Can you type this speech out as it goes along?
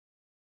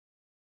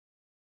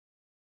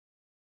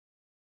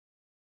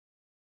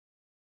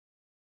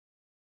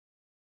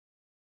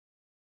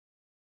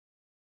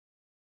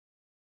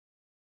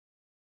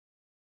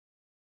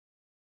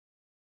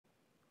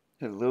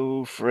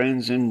Hello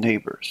friends and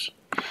neighbors.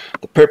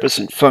 The purpose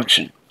and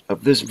function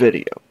of this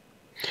video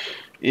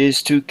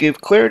is to give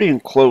clarity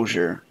and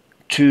closure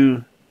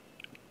to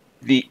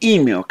the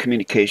email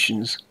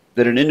communications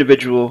that an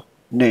individual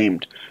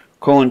named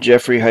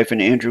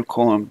Jeffrey-Andrew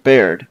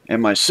Baird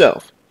and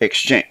myself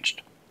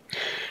exchanged.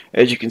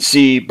 As you can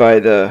see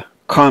by the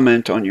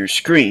comment on your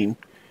screen,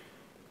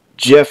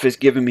 Jeff has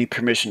given me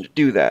permission to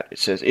do that. It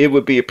says, "It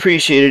would be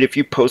appreciated if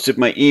you posted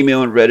my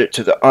email and read it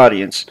to the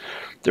audience.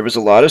 There was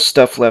a lot of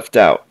stuff left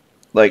out,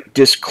 like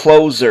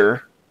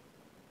disclosure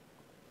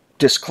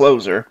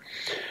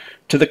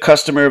to the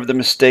customer of the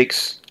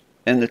mistakes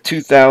and the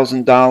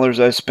 $2,000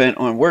 I spent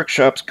on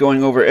workshops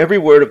going over every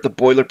word of the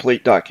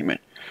boilerplate document.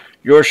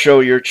 Your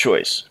show, your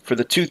choice. For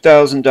the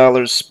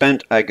 $2,000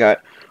 spent, I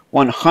got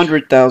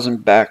 $100,000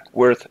 back,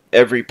 worth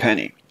every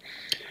penny."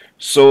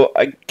 So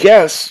I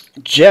guess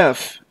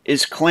Jeff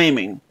is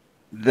claiming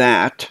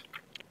that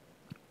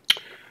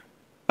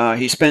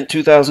he spent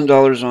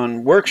 $2,000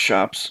 on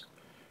workshops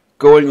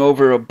going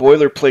over a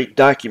boilerplate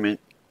document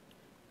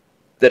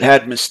that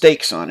had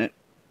mistakes on it,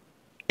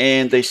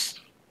 and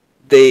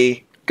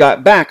they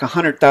got back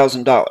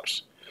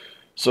 $100,000.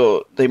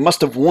 So they must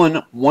have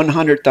won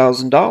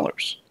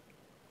 $100,000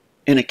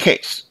 in a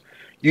case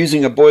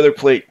using a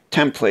boilerplate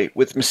template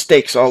with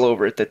mistakes all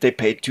over it that they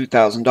paid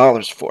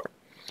 $2,000 for,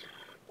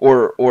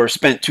 or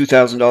spent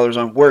 $2,000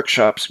 on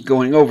workshops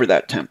going over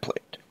that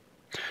template.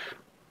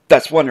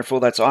 That's wonderful.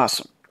 That's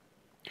awesome.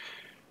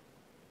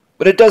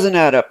 But it doesn't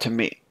add up to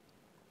me.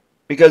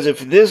 Because if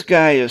this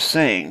guy is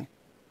saying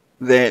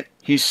that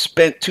he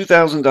spent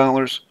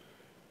 $2,000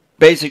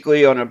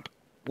 basically on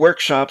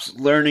workshops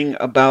learning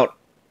about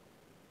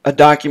a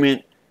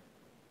document,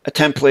 a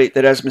template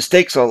that has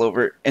mistakes all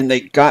over it, and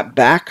they got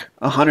back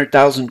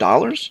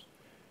 $100,000,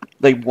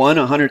 they won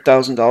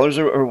 $100,000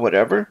 or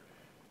whatever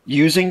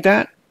using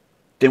that,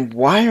 then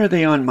why are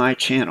they on my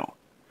channel?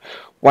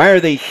 Why are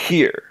they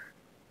here?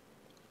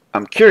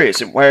 I'm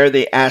curious, and why are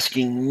they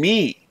asking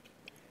me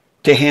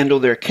to handle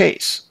their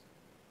case?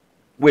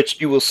 Which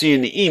you will see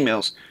in the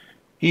emails.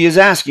 He is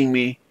asking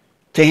me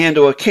to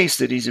handle a case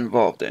that he's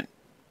involved in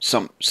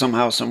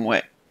somehow, some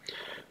way.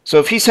 So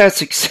if he's had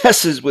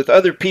successes with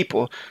other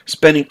people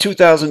spending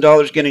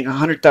 $2,000 getting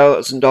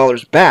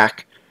 $100,000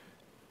 back,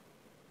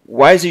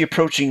 why is he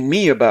approaching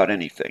me about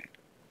anything?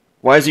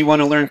 Why does he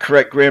want to learn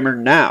correct grammar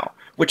now?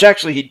 Which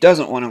actually he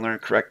doesn't want to learn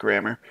correct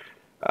grammar.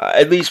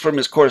 At least from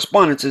his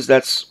correspondences,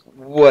 that's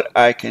what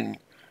I can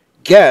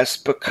guess,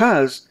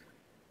 because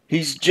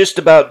he's just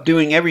about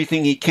doing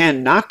everything he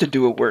can not to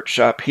do a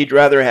workshop. He'd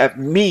rather have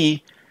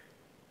me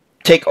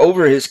take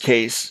over his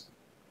case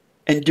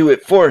and do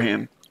it for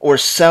him, or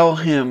sell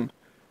him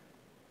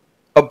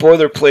a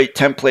boilerplate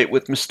template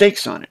with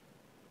mistakes on it.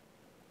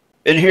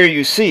 And here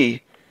you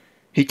see,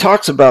 he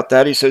talks about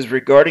that. He says,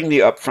 regarding the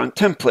upfront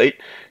template,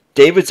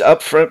 David's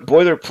upfront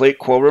boilerplate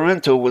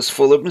quorum was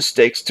full of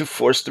mistakes to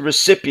force the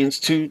recipients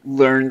to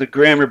learn the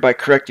grammar by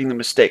correcting the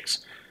mistakes.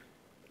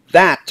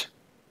 That,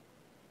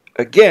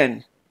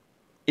 again,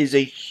 is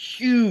a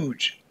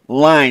huge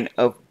line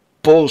of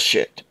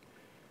bullshit.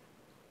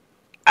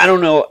 I don't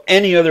know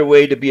any other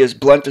way to be as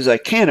blunt as I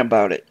can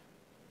about it.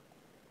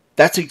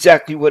 That's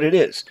exactly what it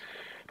is.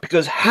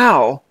 Because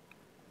how,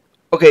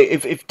 okay,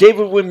 if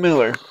David-WYNN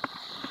Miller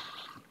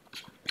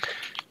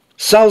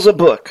sells a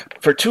book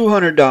for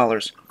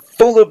 $200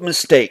 full of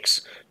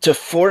mistakes to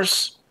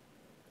force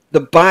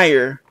the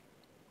buyer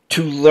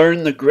to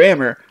learn the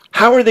grammar,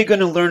 how are they going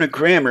to learn a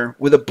grammar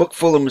with a book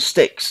full of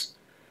mistakes?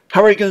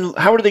 How are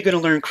they going to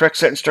learn correct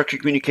sentence structure,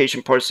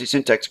 communication, parse,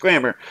 syntax,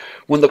 grammar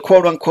when the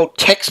quote-unquote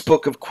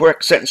textbook of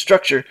correct sentence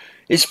structure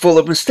is full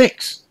of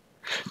mistakes?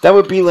 That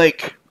would be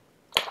like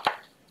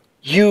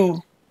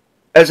you,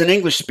 as an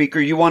English speaker,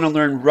 you want to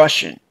learn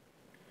Russian,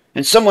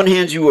 and someone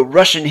hands you a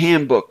Russian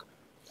handbook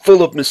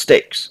full of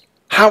mistakes.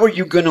 How are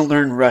you going to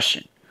learn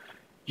Russian?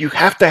 You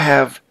have to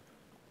have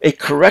a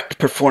correct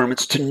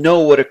performance to know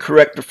what a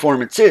correct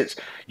performance is.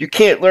 You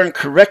can't learn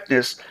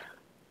correctness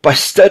by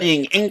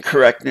studying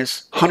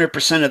incorrectness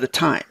 100% of the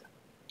time.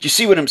 Do you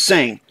see what I'm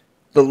saying?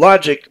 The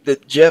logic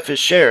that Jeff is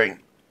sharing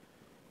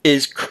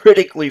is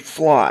critically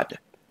flawed.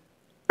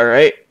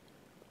 Alright?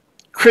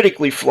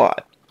 Critically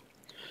flawed.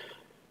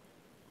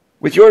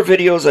 With your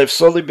videos, I've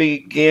slowly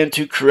began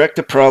to correct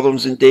the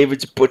problems in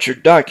David's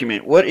butchered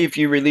document. What if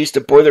you released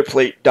a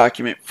boilerplate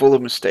document full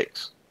of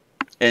mistakes?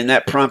 And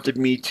that prompted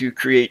me to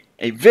create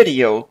a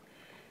video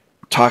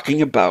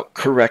talking about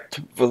correct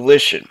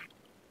volition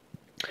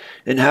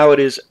and how it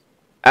is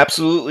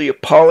absolutely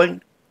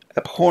appalling,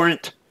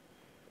 abhorrent,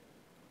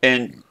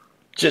 and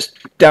just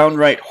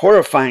downright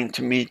horrifying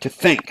to me to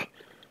think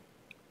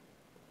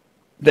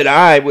that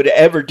I would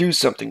ever do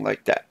something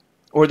like that,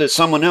 or that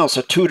someone else,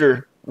 a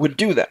tutor, would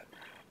do that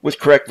with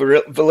correct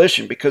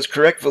volition. Because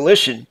correct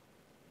volition,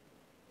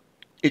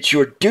 it's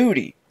your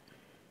duty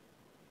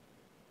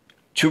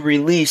to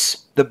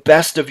release the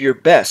best of your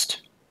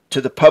best to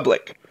the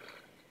public.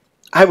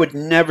 I would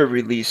never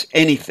release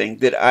anything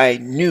that I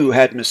knew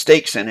had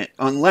mistakes in it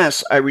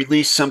unless I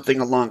released something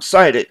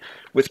alongside it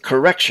with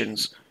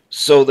corrections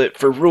so that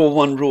for rule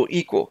 1, rule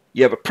equal,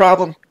 you have a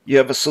problem, you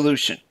have a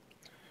solution.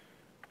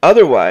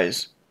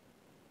 Otherwise,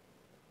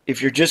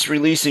 if you're just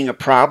releasing a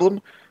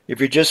problem, if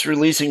you're just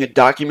releasing a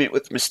document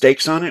with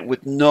mistakes on it,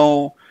 with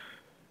no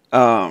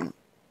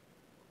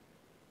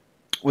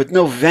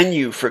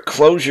venue for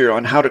closure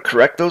on how to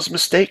correct those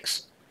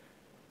mistakes,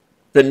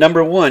 then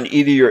number one,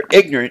 either you're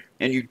ignorant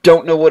and you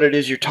don't know what it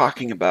is you're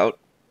talking about,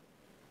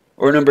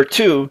 or number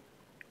two,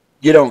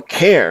 you don't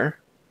care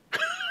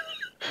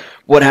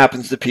what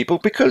happens to people.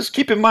 Because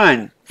keep in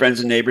mind, friends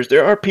and neighbors,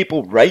 there are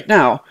people right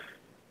now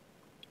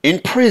in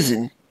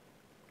prison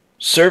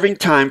serving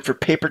time for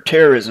paper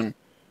terrorism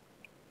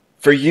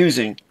for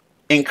using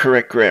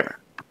incorrect grammar.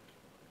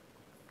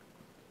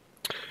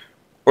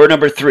 Or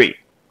number three,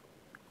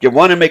 you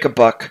want to make a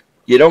buck,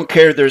 you don't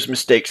care there's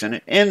mistakes in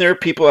it, and there are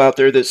people out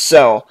there that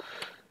sell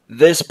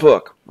this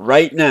book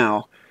right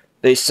now.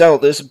 They sell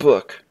this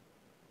book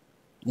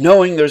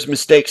knowing there's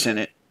mistakes in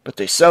it, but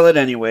they sell it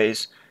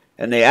anyways,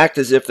 and they act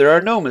as if there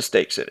are no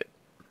mistakes in it.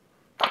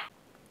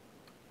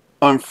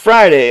 On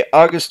Friday,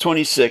 August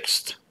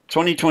 26th,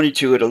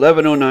 2022 at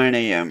 11:09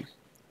 a.m.,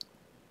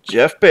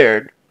 Jeff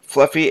Baird,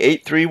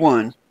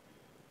 Fluffy831,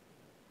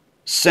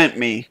 sent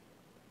me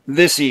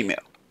this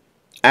email,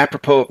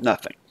 apropos of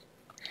nothing.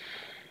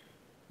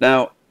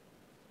 Now,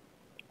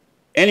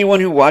 anyone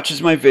who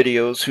watches my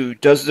videos, who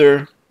does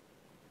their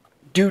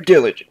due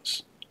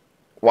diligence,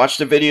 watch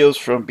the videos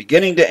from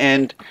beginning to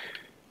end,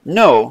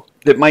 know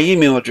that my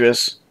email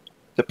address,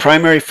 the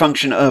primary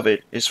function of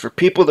it, is for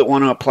people that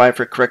want to apply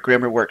for correct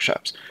grammar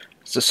workshops.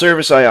 It's a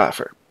service I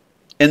offer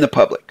in the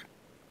public.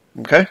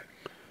 Okay?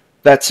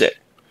 That's it.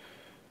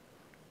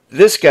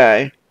 This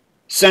guy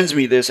sends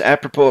me this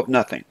apropos of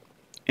nothing.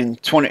 In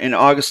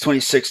August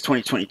 26,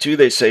 2022,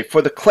 they say,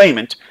 for the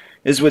claimant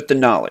is with the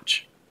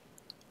knowledge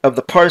of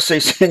the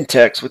PARSE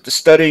syntax, with the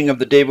studying of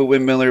the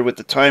David-WYNN Miller, with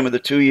the time of the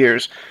 2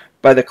 years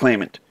by the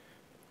claimant.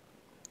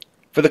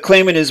 For the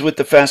claimant is with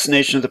the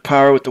fascination of the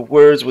power, with the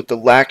words, with the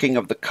lacking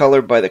of the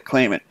color by the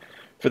claimant.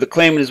 For the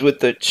claimant is with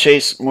the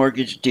chase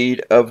mortgage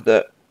deed of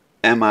the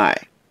MI.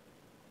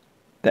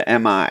 The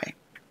MI.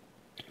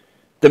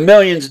 The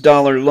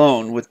millions-dollar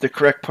loan with the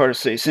correct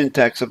PARSE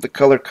syntax of the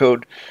color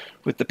code,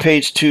 with the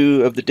page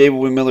 2 of the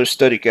David-WYNN Miller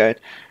study guide.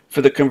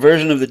 For the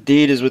conversion of the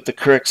deed is with the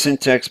correct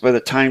syntax by the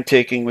time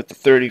taking, with the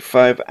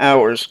 35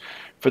 hours.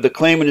 For the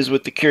claimant is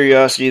with the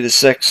curiosity of the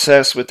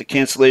success, with the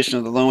cancellation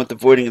of the loan, with the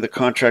voiding of the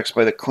contracts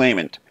by the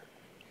claimant.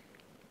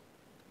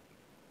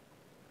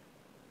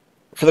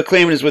 For the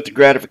claimant is with the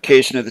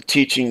gratification of the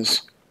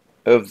teachings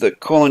of the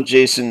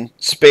Jason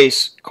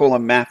space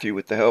Matthew,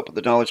 with the help of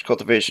the knowledge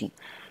cultivation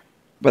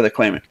by the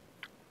claimant.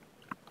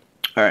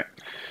 Alright.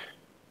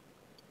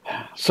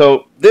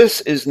 So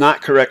this is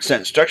not correct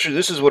sentence structure.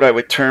 This is what I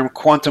would term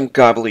quantum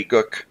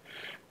gobbledygook,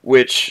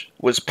 which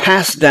was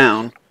passed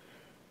down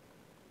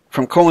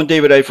from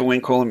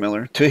David-WYNN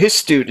Miller to his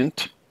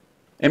student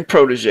and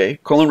protege,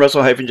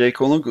 Russell-J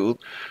Gould,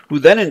 who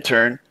then in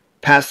turn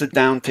passed it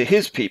down to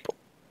his people.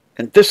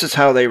 And this is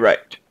how they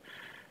write.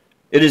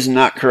 It is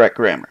not correct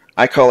grammar.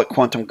 I call it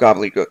quantum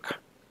gobbledygook.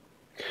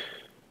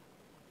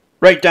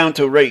 Right down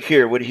to right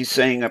here, what he's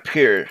saying up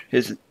here,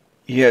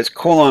 he has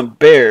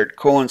Baird,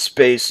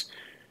 space,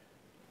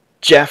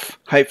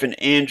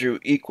 Jeff-Andrew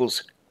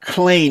equals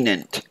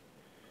claimant.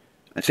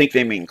 I think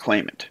they mean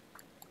claimant.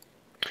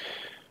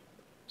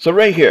 So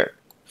right here,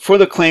 for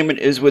the claimant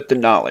is with the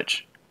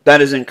knowledge.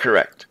 That is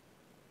incorrect.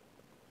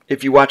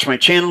 If you watch my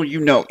channel, you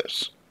know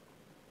this.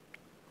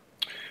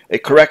 A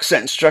correct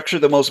sentence structure,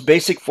 the most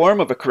basic form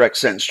of a correct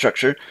sentence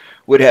structure,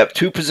 would have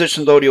two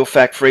position loadal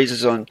fact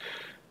phrases on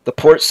the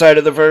port side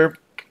of the verb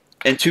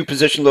and two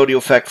position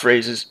loadal fact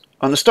phrases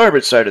on the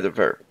starboard side of the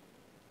verb.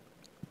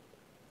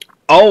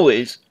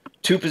 Always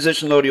two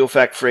position loadal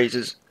fact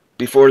phrases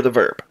before the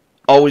verb.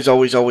 Always,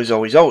 always, always,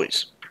 always,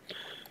 always.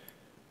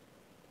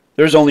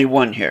 There's only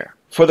one here.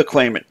 For the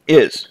claimant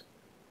is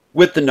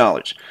with the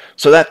knowledge.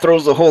 So that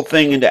throws the whole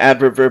thing into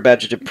adverb, verb,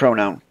 adjective,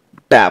 pronoun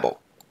babble.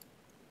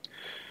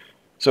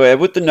 So I have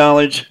with the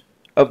knowledge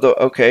of the,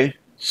 okay,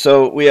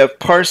 so we have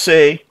parse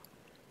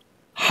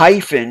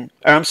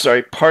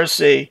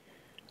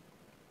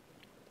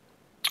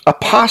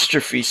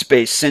apostrophe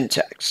space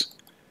syntax.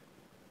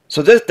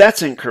 So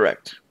that's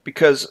incorrect,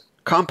 because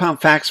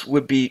compound facts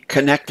would be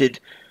connected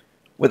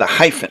with a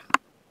hyphen.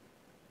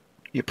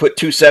 You put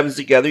two sevens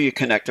together, you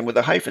connect them with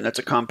a hyphen. That's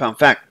a compound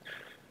fact.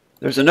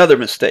 There's another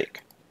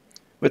mistake.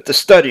 With the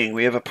studying,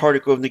 we have a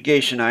particle of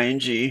negation,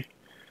 ing,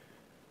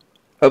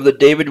 of the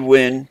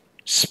David-WYNN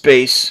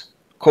space,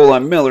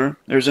 Miller.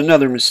 There's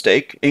another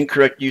mistake,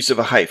 incorrect use of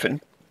a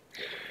hyphen.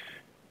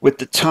 With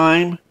the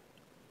time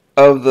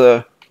of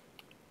the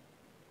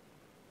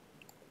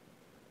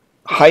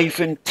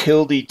hyphen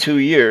tilde 2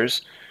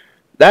 years,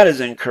 that is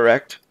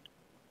incorrect.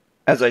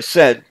 As I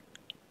said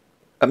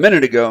a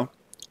minute ago,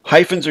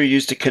 hyphens are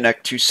used to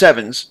connect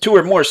two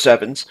or more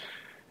sevens,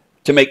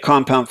 to make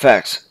compound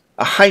facts.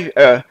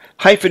 A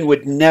hyphen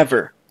would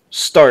never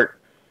start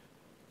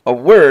a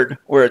word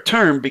or a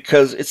term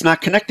because it's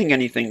not connecting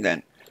anything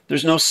then.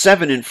 There's no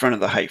 7 in front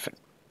of the hyphen.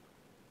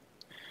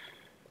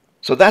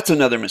 So that's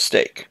another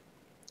mistake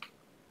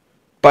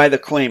by the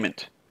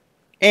claimant.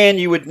 And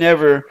you would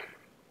never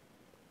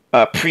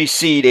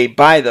precede a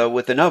by the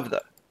with an of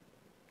the.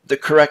 The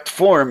correct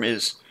form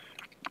is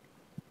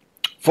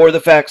for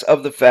the facts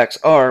of the facts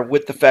are,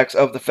 with the facts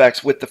of the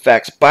facts, with the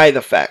facts, by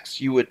the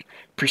facts. You would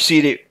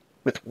precede it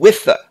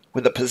with the,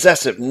 with a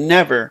possessive,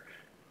 never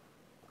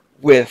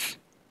with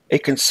a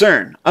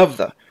concern of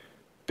the,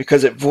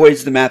 because it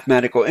voids the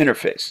mathematical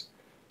interface.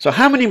 So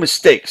how many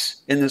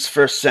mistakes in this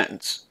first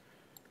sentence?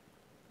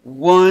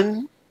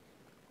 1,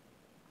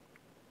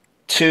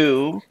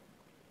 2,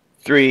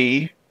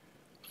 3,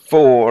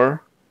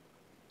 4,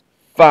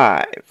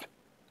 5,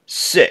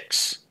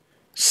 6.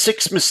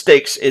 6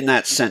 mistakes in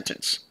that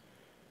sentence.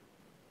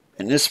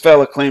 And this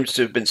fella claims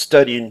to have been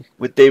studying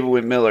with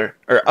David-WYNN Miller,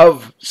 or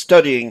of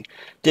studying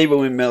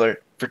David-WYNN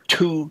Miller for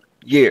 2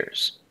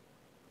 years.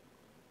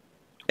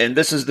 And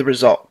this is the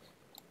result.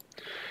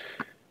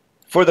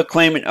 For the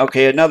claimant,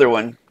 okay, another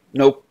one.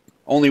 No,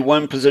 only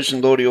one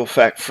position loadial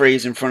fact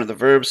phrase in front of the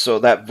verb, so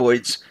that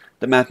voids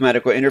the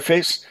mathematical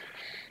interface.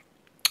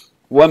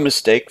 One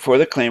mistake for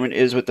the claimant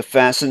is with the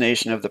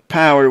fascination of the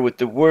power with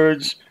the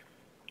words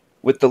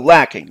with the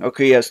lacking.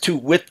 Okay, he has 2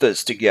 with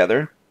thas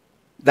together.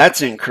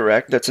 That's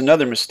incorrect. That's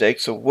another mistake.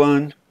 So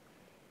 1,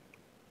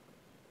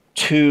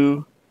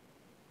 2,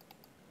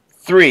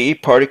 3,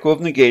 particle of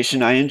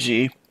negation,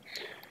 ing,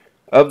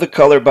 of the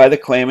color by the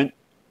claimant,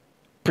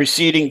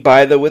 preceding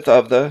by the with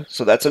of the.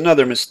 So that's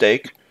another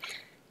mistake.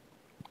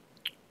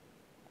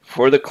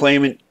 For the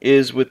claimant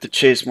is with the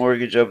chase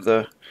mortgage of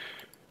the.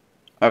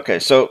 Okay,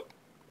 so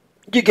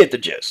you get the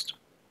gist.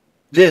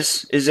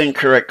 This is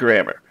incorrect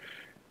grammar.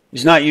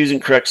 He's not using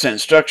correct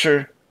sentence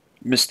structure.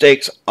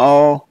 Mistakes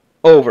all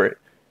over it.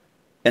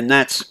 And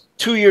that's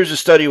 2 years of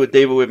study with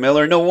David-WYNN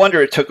Miller. No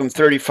wonder it took him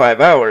 35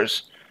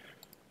 hours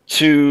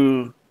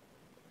to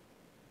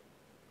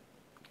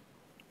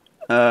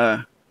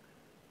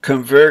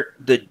convert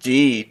the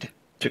deed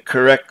to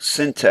correct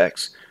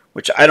syntax,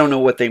 which I don't know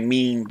what they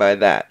mean by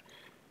that.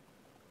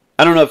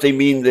 I don't know if they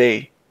mean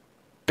they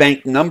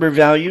bank number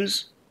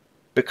values,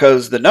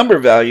 because the number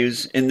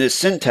values in this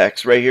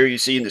syntax right here you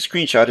see in the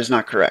screenshot is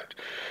not correct.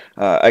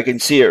 I can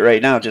see it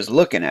right now just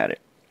looking at it.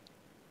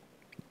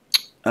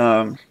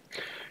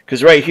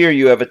 Because right here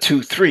you have a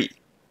 2, 3.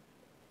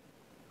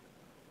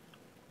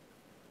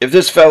 If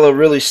this fellow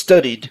really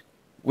studied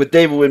with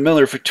David-WYNN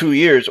Miller for 2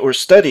 years, or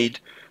studied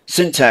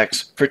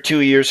syntax for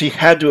 2 years, he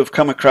had to have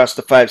come across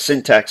the 5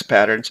 syntax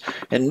patterns,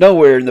 and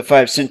nowhere in the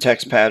 5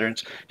 syntax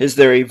patterns is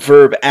there a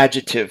verb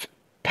adjective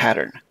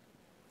pattern.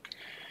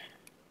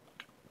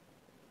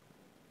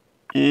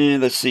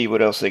 And let's see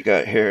what else they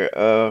got here.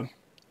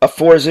 A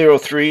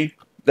 403,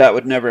 that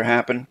would never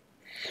happen.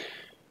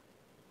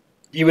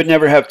 You would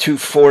never have 2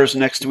 4s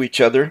next to each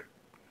other.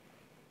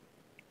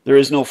 There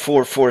is no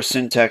 4-4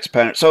 syntax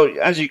pattern. So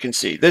as you can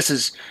see, this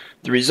is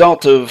the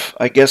result of,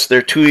 I guess,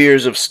 their 2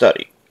 years of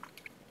study.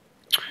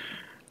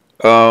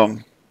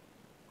 And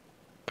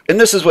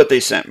this is what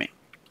they sent me.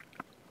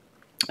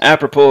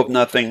 Apropos of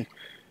nothing,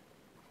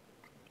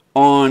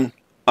 on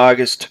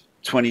August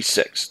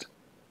 26th.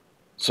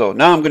 So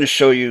now I'm going to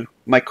show you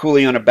my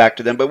Kuleana back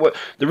to them. But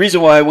the reason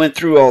why I went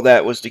through all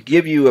that was to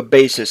give you a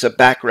basis, a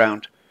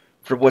background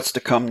for what's to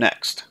come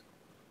next.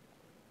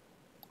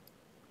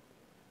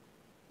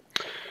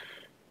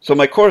 So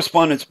my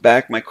correspondence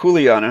back, my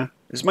Kuleana,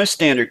 is my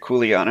standard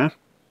Kuleana.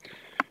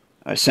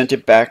 I sent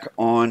it back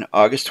on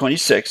August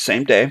 26th,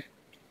 same day.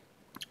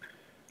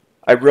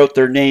 I wrote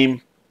their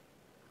name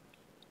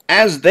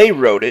as they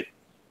wrote it,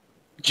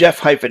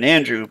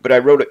 Jeff-Andrew, but I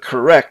wrote it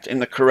correct in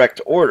the correct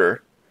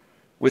order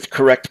with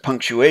correct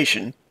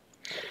punctuation.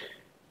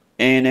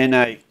 And then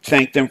I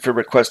thanked them for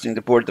requesting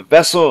to board the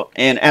vessel.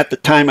 And at the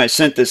time I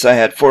sent this, I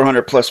had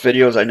 400 plus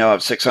videos. I now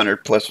have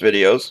 600 plus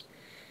videos.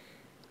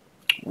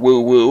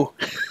 Woo woo.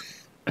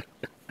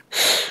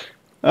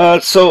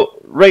 So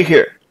right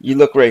here, you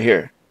look right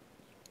here.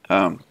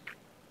 I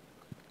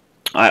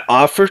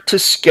offer to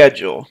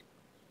schedule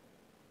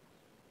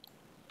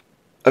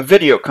a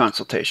video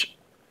consultation.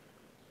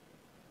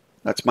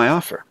 That's my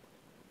offer.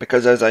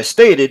 Because as I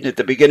stated at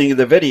the beginning of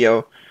the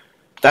video,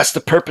 that's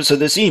the purpose of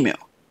this email.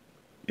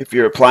 If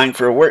you're applying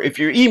for a work, if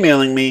you're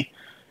emailing me,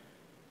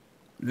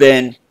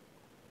 then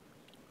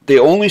the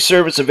only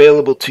service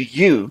available to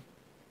you,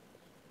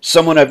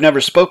 someone I've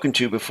never spoken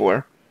to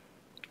before,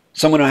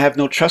 someone I have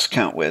no trust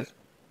count with,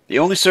 the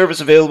only service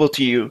available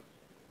to you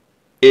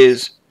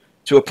is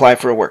to apply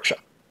for a workshop.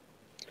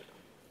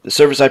 The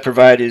service I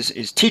provide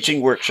is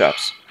teaching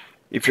workshops.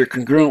 If you're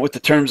congruent with the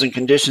terms and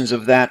conditions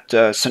of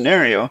that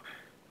scenario,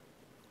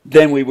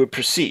 then we would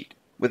proceed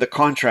with a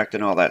contract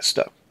and all that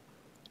stuff.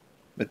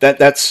 But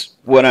that's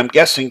what I'm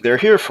guessing they're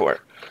here for,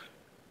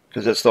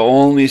 because that's the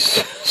only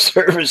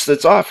service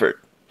that's offered.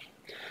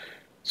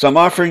 So I'm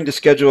offering to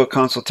schedule a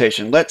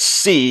consultation. Let's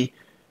see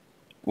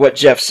what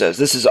Jeff says.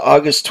 This is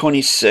August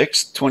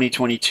 26,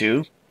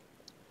 2022.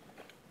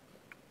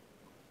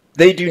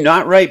 They do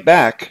not write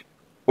back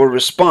or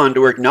respond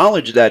or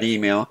acknowledge that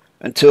email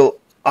until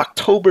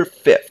October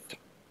 5th.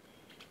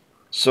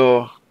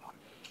 So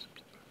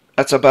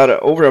That's about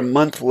over a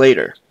month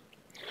later.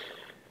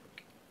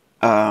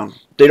 They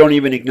don't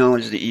even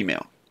acknowledge the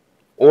email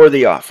or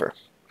the offer.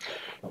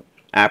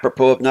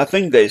 Apropos of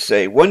nothing, they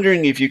say,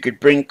 wondering if you could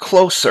bring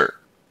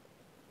closer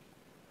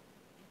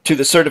to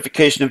the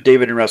certification of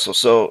David and Russell.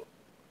 So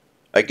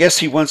I guess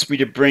he wants me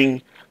to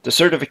bring the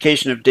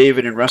certification of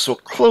David and Russell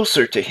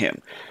closer to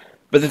him.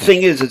 But the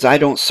thing is I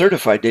don't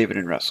certify David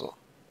and Russell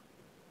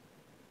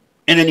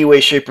in any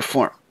way, shape, or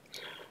form.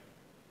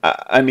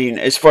 I mean,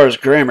 as far as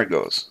grammar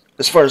goes.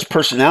 As far as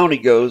personality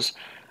goes,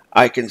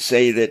 I can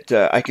say that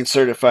I can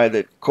certify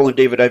that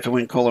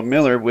David-WYNN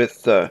Miller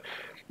with the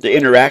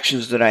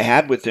interactions that I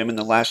had with him in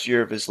the last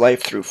year of his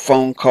life through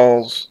phone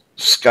calls,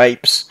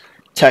 Skypes,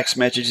 text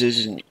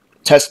messages, and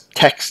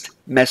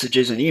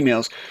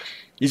emails.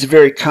 He's a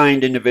very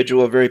kind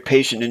individual, a very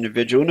patient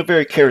individual, and a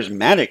very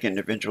charismatic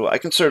individual. I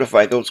can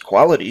certify those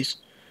qualities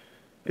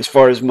as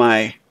far as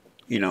my,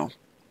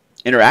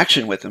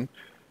 interaction with him.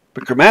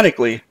 But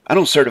grammatically, I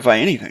don't certify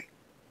anything.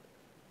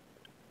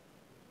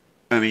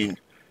 I mean,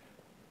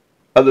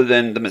 other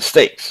than the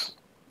mistakes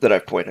that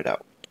I've pointed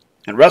out.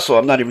 And Russell,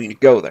 I'm not even going to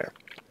go there.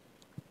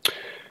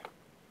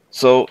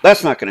 So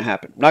that's not going to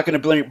happen. I'm not going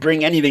to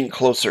bring anything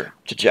closer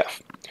to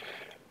Jeff.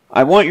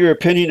 I want your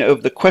opinion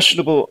of the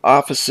questionable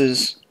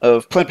offices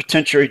of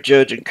plenipotentiary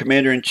judge and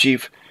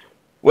commander-in-chief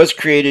was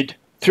created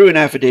through an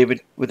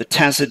affidavit with a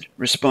tacit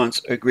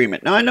response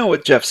agreement. Now, I know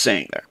what Jeff's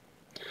saying there.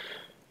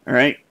 All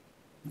right?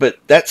 But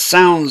that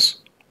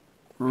sounds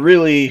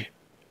really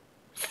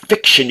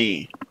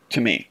fiction-y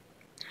to me.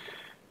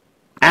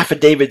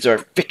 Affidavits are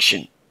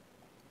fiction.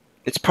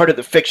 It's part of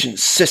the fiction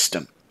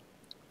system.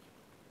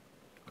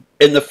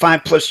 In the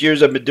 5+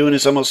 years I've been doing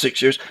this, almost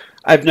 6 years,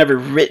 I've never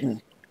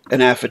written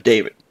an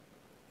affidavit.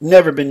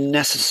 Never been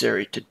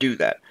necessary to do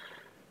that.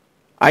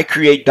 I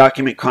create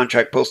document,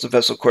 contract, postal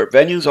vessel, court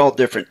venues, all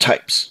different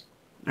types.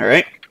 All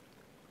right?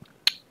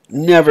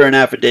 Never an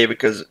affidavit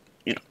because,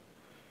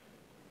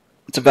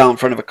 it's a vowel in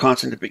front of a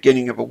consonant at the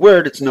beginning of a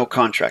word. It's no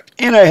contract.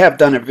 And I have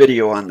done a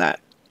video on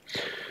that.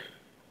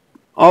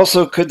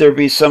 Also, could there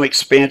be some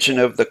expansion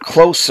of the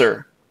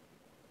closer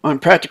on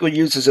practical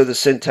uses of the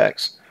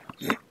syntax?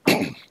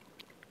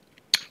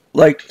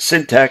 Like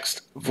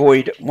syntax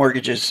void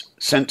mortgages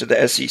sent to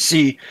the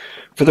SEC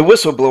for the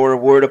whistleblower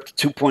award up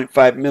to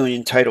 $2.5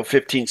 million, Title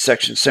 15,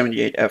 Section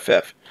 78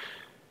 FF.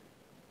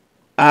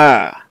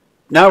 Now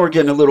we're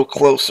getting a little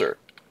closer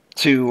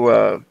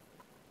to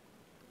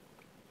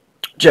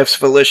Jeff's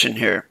volition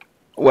here.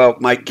 Well,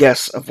 my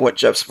guess of what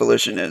Jeff's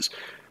volition is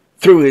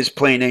through his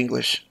plain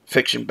English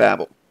fiction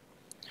babble.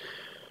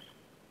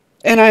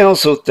 And I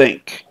also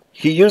think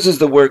he uses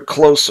the word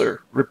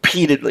closer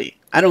repeatedly.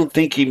 I don't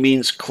think he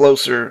means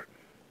closer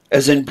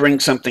as in bring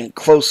something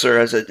closer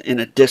as in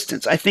a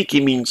distance. I think he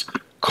means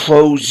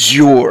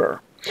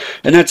closure.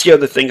 And that's the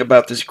other thing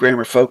about this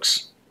grammar,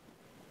 folks.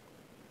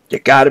 You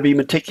got to be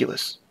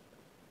meticulous.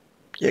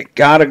 You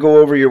got to go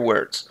over your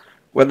words,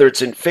 whether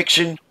it's in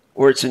fiction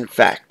or it's in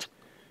fact.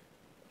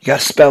 You got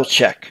to spell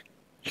check.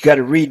 You got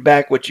to read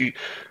back what you...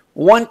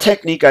 One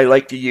technique I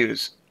like to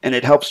use, and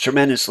it helps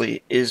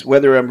tremendously, is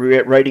whether I'm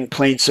writing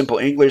plain, simple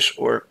English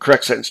or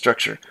correct sentence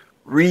structure.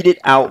 Read it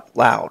out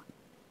loud.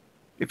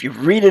 If you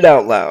read it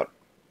out loud,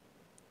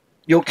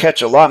 you'll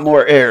catch a lot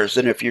more errors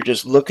than if you're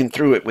just looking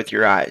through it with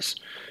your eyes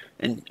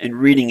and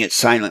reading it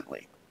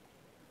silently.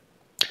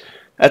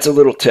 That's a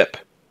little tip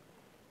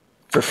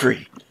for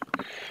free.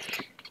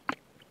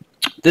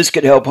 This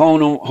could help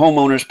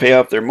homeowners pay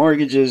off their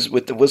mortgages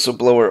with the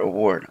whistleblower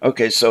award.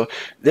 Okay, so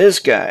this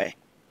guy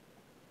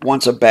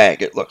wants a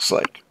bag, it looks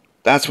like.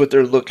 That's what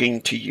they're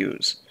looking to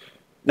use.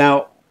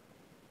 Now,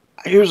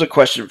 here's a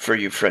question for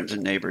you, friends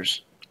and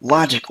neighbors.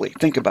 Logically,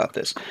 think about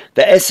this.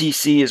 The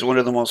SEC is one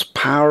of the most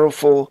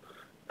powerful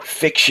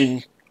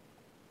fiction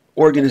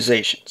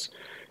organizations.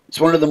 It's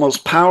one of the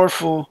most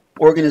powerful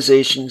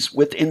organizations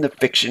within the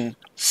fiction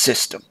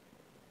system.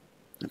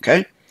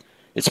 Okay?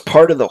 It's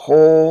part of the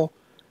whole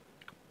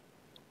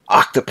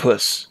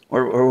octopus,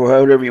 or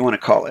whatever you want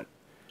to call it.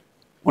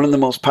 One of the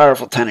most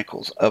powerful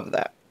tentacles of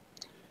that.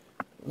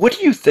 What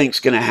do you think is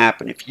going to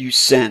happen if you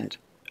send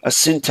a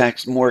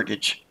syntax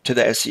mortgage to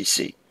the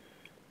SEC?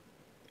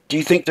 Do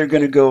you think they're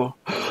going to go,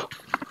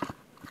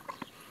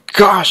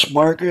 gosh,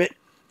 Margaret,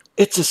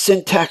 it's a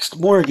syntaxed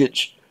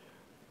mortgage.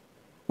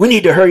 We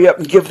need to hurry up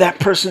and give that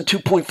person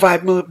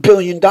 $2.5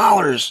 billion.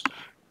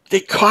 They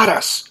caught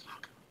us.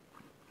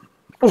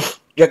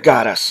 Oof, you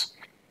got us.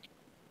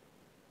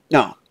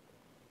 No.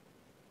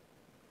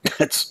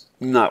 That's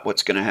not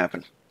what's going to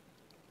happen.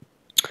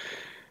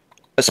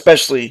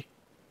 Especially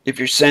if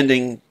you're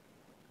sending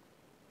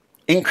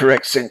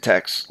incorrect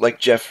syntax, like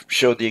Jeff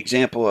showed the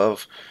example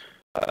of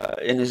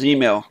in his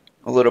email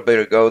a little bit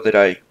ago that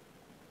I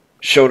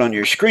showed on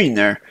your screen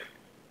there.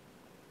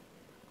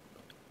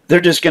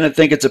 They're just going to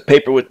think it's a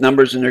paper with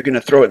numbers and they're going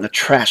to throw it in the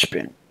trash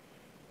bin.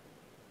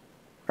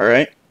 All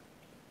right?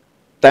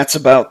 That's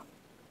about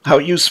how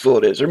useful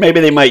it is. Or maybe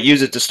they might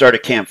use it to start a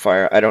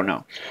campfire. I don't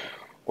know.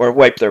 Or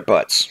wipe their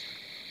butts.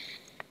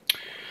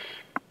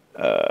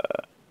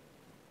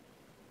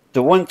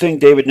 The one thing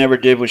David never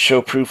did was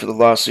show proof of the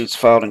lawsuits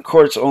filed in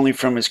courts, only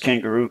from his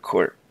kangaroo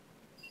court.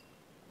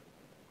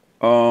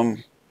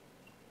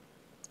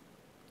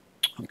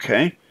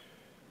 Okay.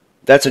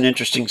 That's an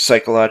interesting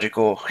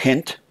psychological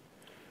hint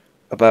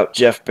about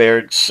Jeff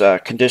Baird's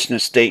condition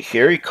of state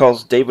here. He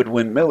calls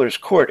David-WYNN Miller's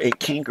court a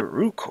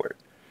kangaroo court.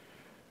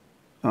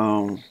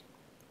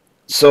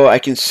 So I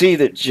can see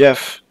that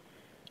Jeff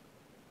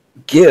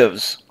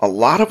gives a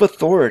lot of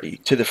authority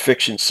to the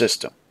fiction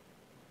system.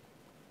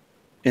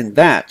 And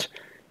that,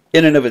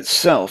 in and of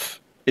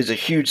itself, is a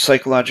huge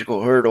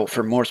psychological hurdle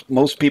for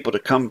most people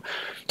to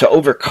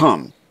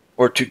overcome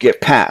or to get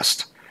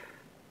past.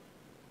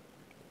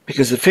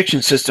 Because the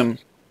fiction system,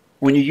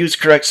 when you use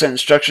correct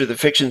sentence structure, the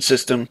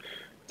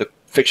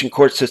fiction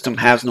court system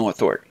has no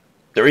authority.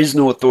 There is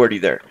no authority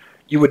there.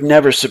 You would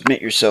never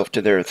submit yourself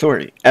to their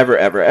authority. Ever,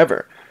 ever,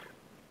 ever.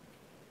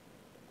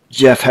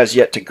 Jeff has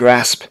yet to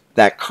grasp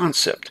that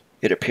concept,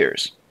 it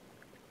appears.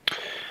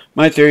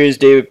 My theory is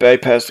David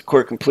bypassed the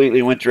court completely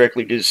and went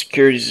directly to the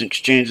Securities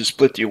Exchange and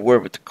split the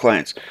award with the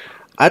clients.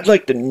 I'd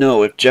like to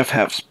know if Jeff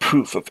has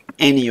proof of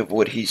any of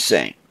what he's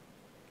saying.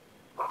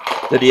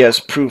 That he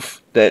has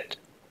proof that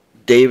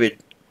David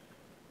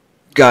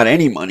got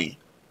any money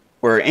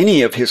or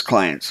any of his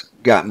clients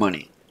got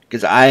money.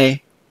 Because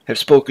I have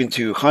spoken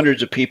to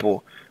hundreds of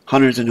people,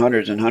 hundreds and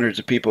hundreds and hundreds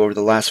of people over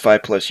the last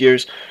 5+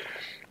 years,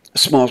 a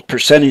small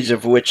percentage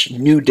of which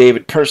knew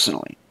David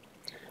personally.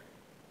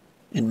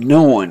 And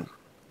no one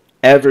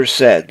ever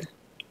said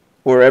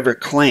or ever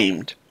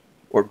claimed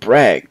or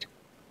bragged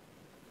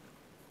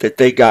that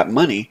they got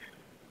money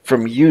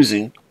from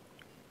using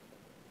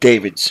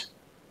David's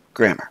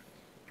grammar.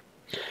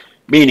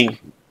 Meaning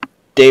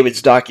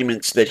David's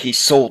documents that he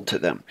sold to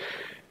them.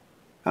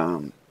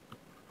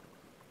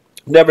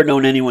 Never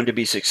known anyone to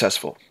be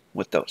successful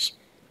with those.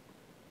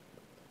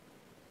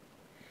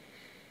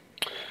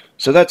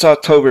 So that's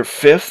October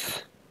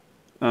 5th.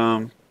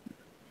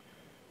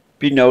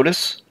 Be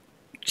notice,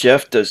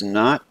 Jeff does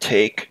not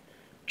take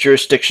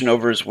jurisdiction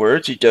over his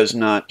words. He does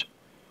not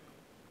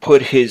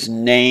put his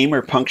name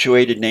or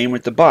punctuated name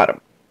at the bottom.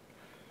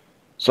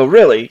 So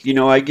really, you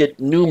know, I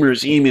get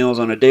numerous emails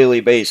on a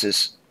daily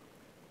basis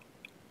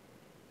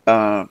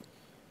to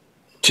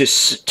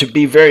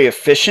be very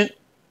efficient,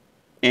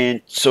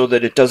 and so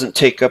that it doesn't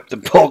take up the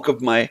bulk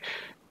of my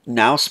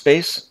now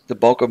space, the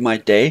bulk of my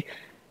day.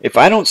 If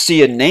I don't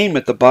see a name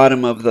at the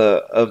bottom of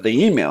the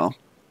email,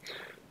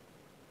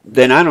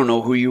 then I don't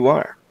know who you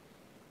are.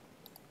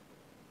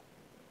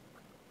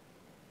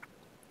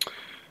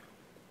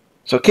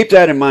 So keep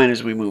that in mind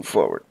as we move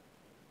forward.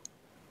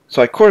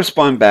 So I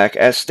correspond back.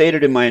 As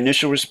stated in my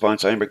initial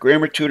response, I am a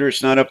grammar tutor.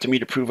 It's not up to me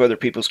to prove other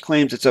people's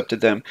claims. It's up to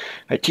them.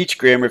 I teach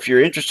grammar. If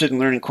you're interested in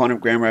learning quantum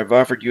grammar, I've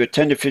offered you a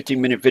 10 to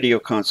 15-minute video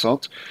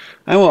consult.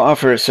 I will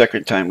offer a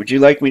second time. Would you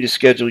like me to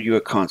schedule you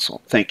a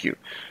consult? Thank you.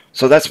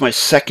 So that's my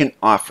second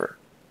offer.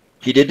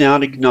 He did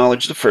not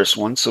acknowledge the first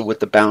one, so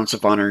with the balance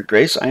of honor and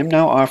grace, I am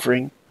now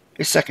offering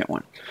a second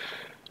one.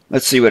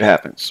 Let's see what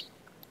happens.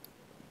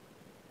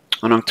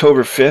 On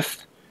October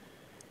 5th,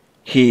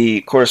 he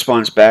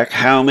corresponds back,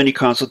 how many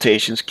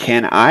consultations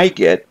can I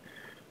get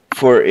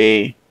for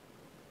a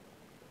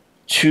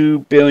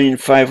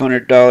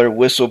 $2,500,000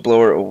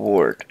 whistleblower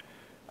award?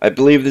 I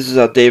believe this is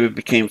how David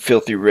became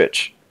filthy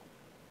rich.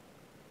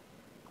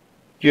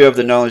 You have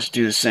the knowledge to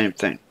do the same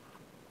thing.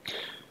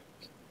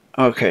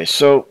 Okay,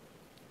 so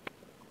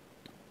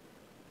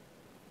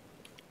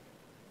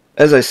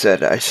as I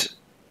said,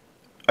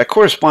 I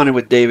corresponded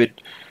with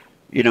David,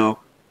 you know,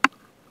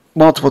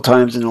 multiple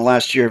times in the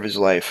last year of his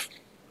life.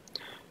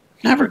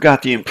 Never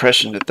got the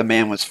impression that the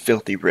man was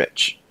filthy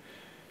rich.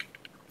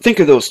 Think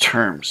of those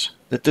terms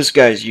that this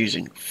guy is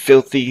using.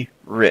 Filthy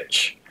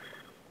rich.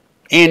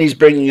 And he's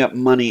bringing up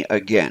money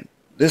again.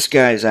 This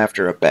guy is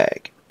after a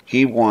bag.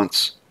 He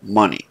wants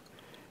money.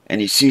 And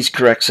he sees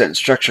correct sentence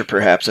structure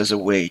perhaps as a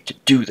way to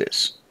do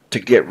this. To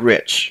get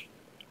rich.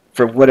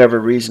 For whatever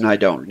reason, I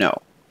don't know.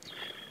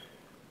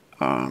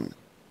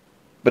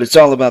 But it's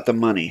all about the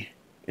money.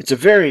 It's a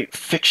very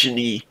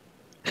fictiony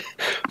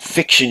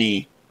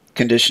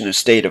condition of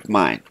state of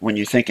mind when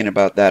you're thinking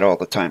about that all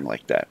the time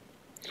like that.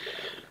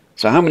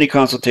 So how many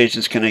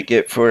consultations can I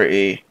get for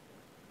a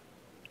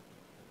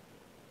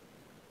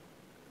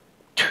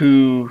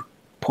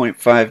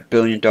 $2.5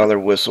 billion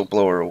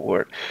whistleblower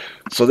award?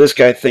 So this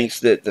guy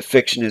thinks that the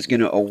fiction is going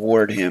to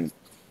award him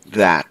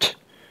that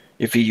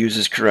if he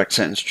uses correct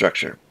sentence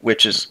structure,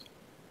 which is,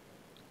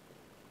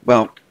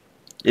 well,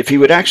 if he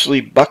would actually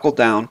buckle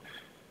down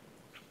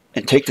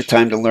and take the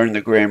time to learn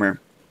the grammar,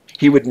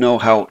 he would know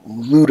how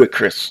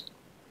ludicrous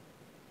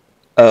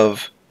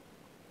of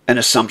an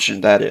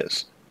assumption that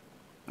is.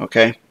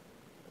 Okay?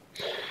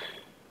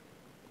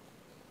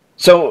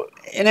 So,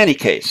 in any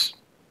case,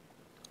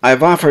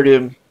 I've offered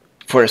him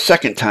for a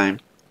second time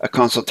a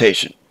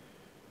consultation.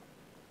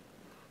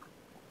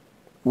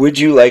 Would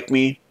you like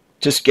me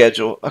to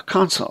schedule a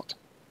consult?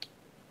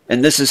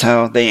 And this is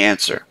how they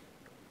answer.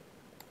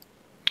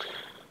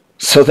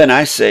 So then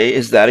I say,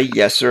 is that a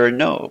yes or a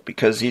no?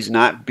 Because he's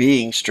not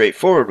being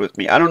straightforward with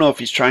me. I don't know if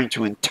he's trying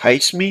to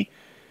entice me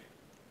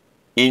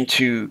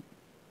into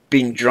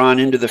being drawn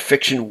into the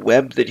fiction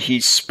web that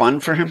he's spun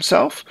for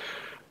himself?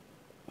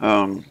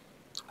 I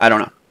don't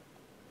know.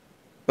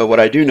 But what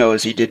I do know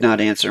is he did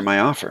not answer my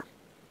offer.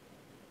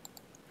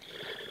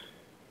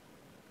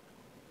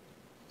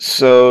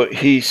 So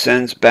he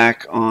sends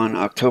back on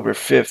October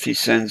 5th, he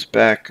sends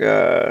back,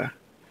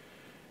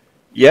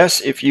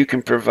 yes, if you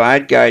can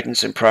provide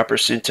guidance and proper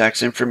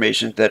syntax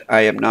information that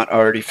I am not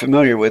already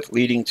familiar with,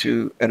 leading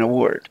to an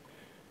award.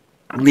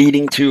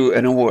 Leading to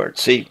an award.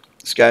 See,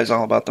 this guy's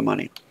all about the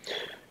money.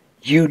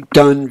 You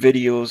done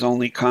videos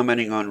only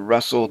commenting on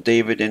Russell,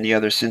 David, and the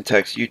other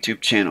syntax YouTube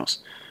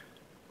channels.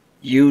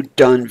 You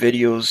done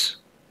videos.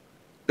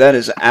 That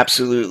is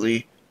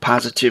absolutely,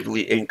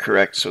 positively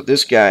incorrect. So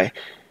this guy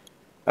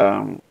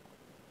has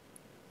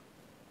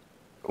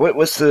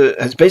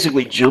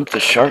basically jumped the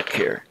shark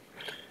here.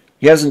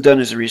 He hasn't done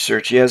his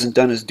research. He hasn't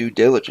done his due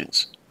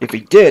diligence. If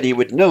he did, he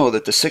would know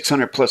that the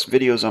 600 plus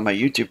videos on my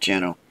YouTube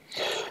channel,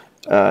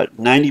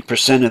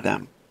 90% of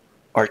them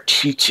are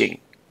teaching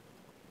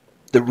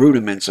the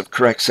rudiments of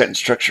correct sentence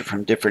structure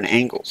from different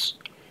angles.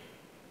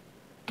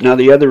 Now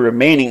the other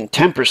remaining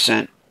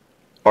 10%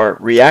 are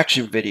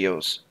reaction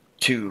videos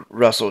to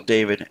Russell,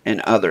 David,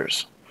 and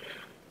others.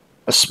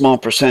 A small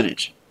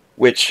percentage,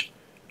 which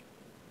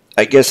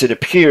I guess it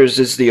appears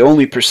is the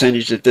only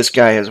percentage that this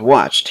guy has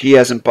watched. He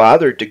hasn't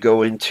bothered to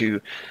go into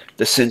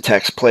the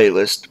syntax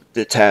playlist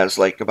that has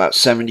like about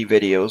 70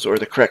 videos, or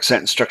the correct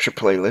sentence structure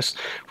playlist,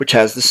 which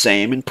has the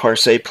same, and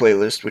PARSE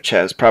playlist, which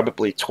has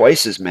probably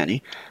twice as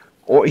many.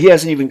 Or he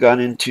hasn't even gone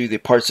into the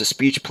parts of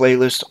speech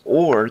playlist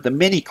or the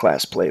mini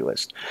class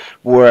playlist,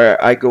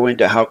 where I go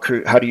into how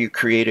do you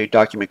create a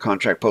document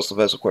contract postal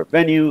vessel court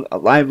venue, a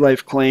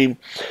live claim,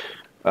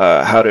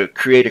 how to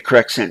create a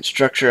correct sentence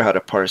structure, how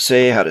to parse,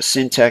 how to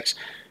syntax.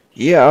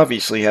 He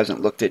obviously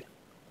hasn't looked at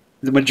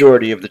the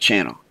majority of the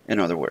channel, in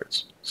other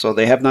words. So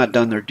they have not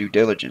done their due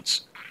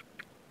diligence.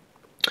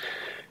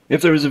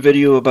 If there was a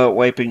video about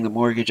wiping the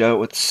mortgage out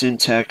with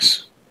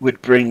syntax,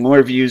 would bring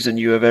more views than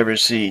you have ever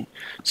seen.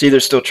 See,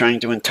 they're still trying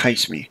to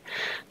entice me.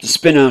 The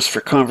spin-offs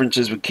for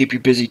conferences would keep you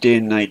busy day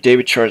and night.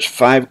 David charged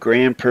 $5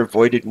 grand per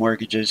voided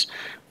mortgages,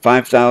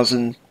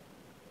 5,000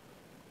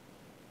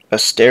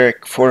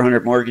 asterisk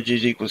 400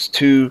 mortgages equals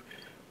 2.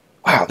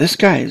 Wow, this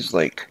guy is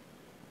like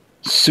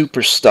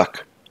super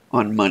stuck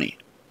on money.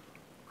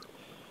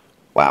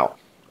 Wow.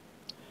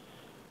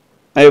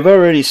 I have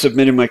already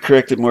submitted my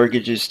corrected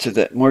mortgages to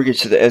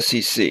the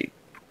SEC.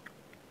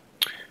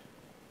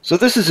 So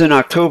this is in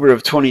October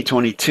of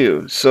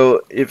 2022.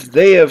 So if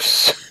they have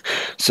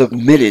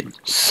submitted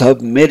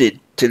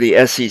to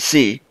the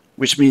SEC,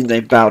 which means they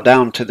bow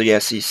down to the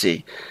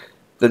SEC,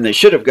 then they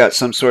should have got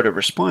some sort of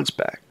response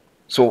back.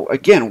 So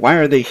again, why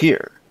are they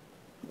here?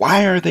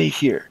 Why are they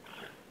here?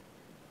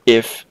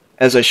 If,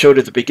 as I showed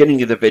at the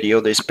beginning of the video,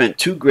 they spent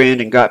 $2 grand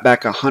and got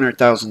back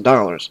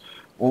 $100,000,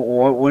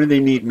 what do they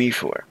need me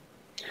for?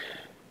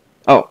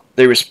 Oh,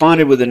 they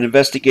responded with an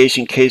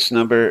investigation case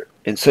number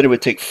and said it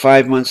would take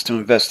 5 months to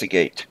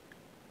investigate.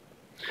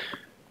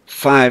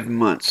 5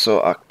 months.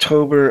 So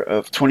October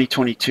of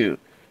 2022.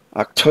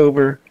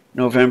 October,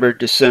 November,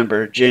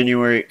 December,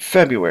 January,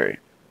 February.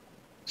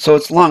 So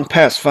it's long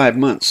past 5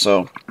 months.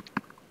 So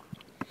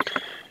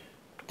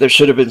there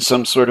should have been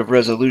some sort of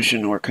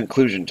resolution or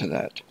conclusion to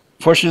that.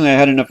 Fortunately, I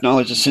had enough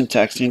knowledge of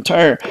syntax. The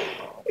entire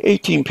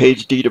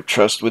 18-page deed of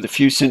trust with a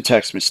few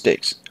syntax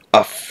mistakes.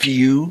 A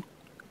few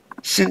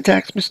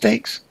syntax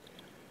mistakes?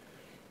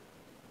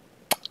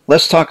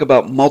 Let's talk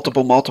about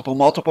multiple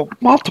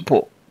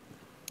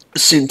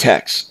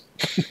syntax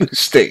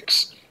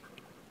mistakes.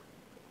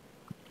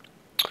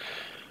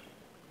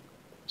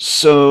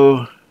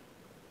 So,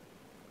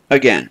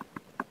 again,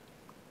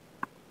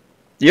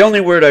 the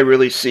only word I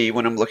really see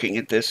when I'm looking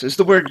at this is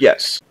the word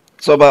yes.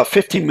 So about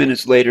 15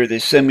 minutes later, they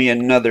send me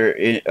another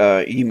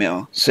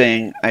email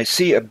saying, I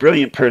see a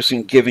brilliant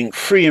person giving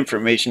free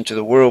information to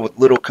the world with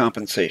little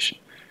compensation.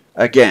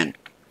 Again,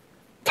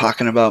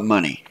 talking about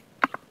money.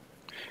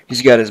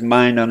 He's got his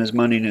mind on his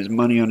money and his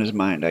money on his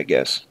mind, I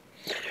guess.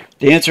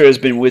 The answer has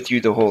been with you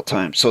the whole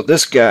time. So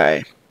this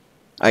guy,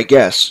 I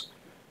guess,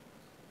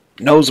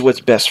 knows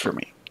what's best for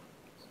me.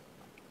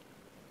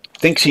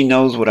 Thinks he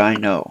knows what I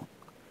know.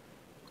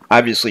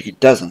 Obviously he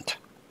doesn't,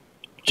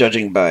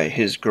 judging by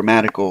his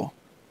grammatical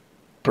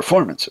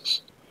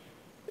performances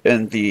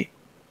and the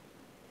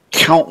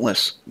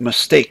countless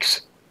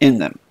mistakes in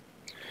them.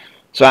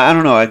 So I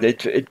don't know.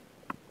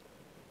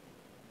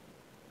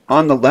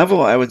 On the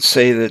level, I would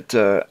say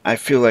that I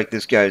feel like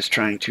this guy is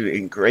trying to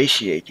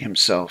ingratiate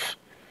himself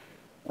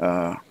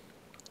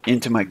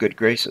into my good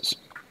graces.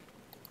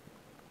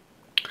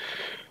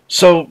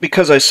 So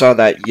because I saw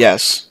that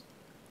yes,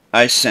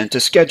 I sent a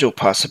schedule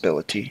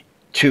possibility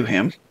to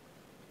him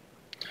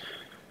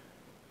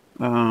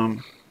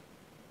on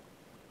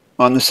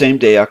the same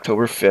day,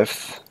 October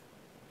 5th.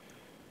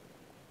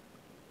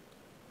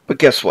 But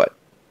guess what?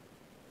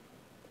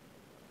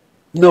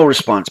 No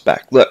response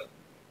back. Look.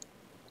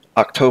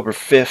 October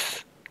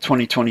 5th,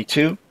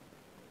 2022,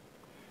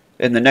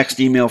 and the next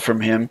email from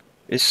him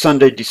is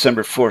Sunday,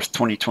 December 4th,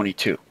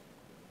 2022.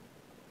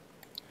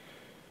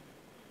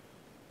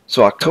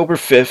 So October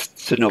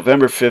 5th to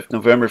November 5th,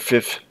 November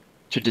 5th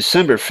to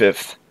December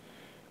 5th,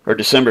 or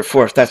December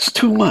 4th, that's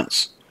 2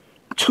 months.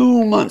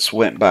 2 months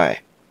went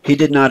by. He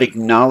did not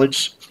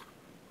acknowledge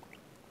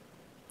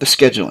the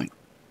scheduling.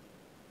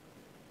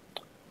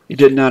 He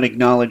did not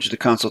acknowledge the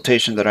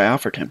consultation that I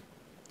offered him.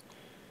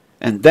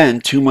 And then,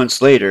 2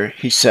 months later,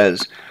 he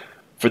says,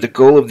 for the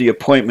goal of the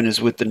appointment is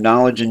with the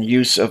knowledge and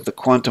use of the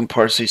quantum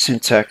parse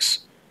syntax,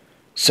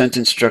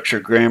 sentence structure,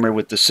 grammar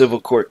with the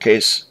civil court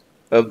case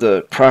of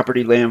the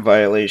property land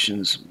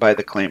violations by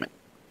the claimant.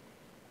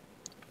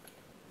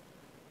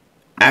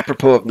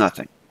 Apropos of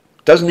nothing.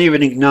 Doesn't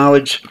even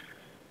acknowledge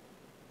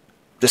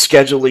the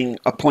scheduling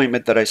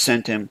appointment that I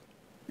sent him,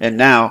 and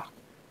now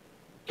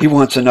he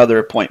wants another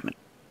appointment.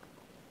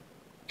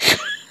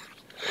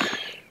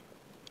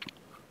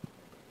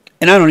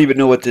 And I don't even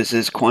know what this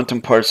is,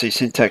 quantum parse,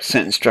 syntax,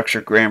 sentence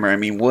structure, grammar. I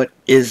mean, what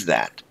is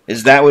that?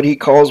 Is that what he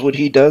calls what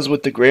he does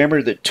with the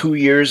grammar that 2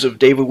 years of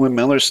David-Wynn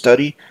Miller's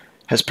study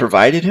has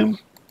provided him?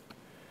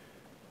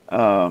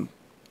 So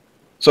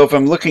if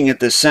I'm looking at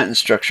this sentence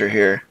structure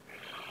here,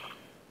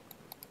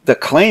 the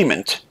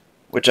claimant,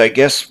 which I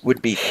guess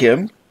would be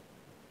him,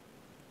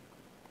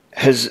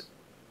 has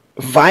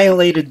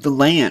violated the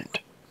land,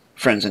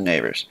 friends and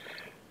neighbors.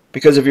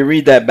 Because if you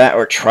read that back,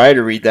 or try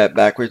to read that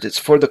backwards, it's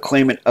for the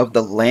claimant of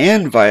the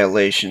land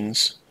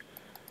violations.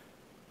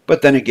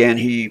 But then again,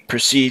 he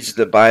precedes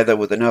the by the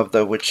with an of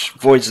the, which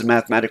voids the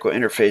mathematical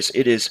interface.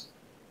 It is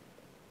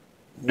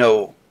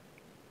no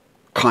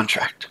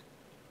contract.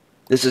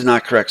 This is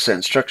not correct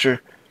sentence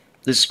structure.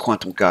 This is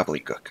quantum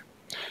gobbledygook.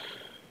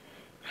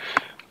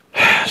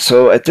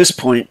 So at this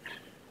point,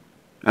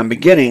 I'm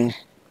beginning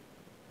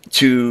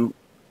to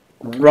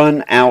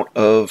run out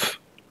of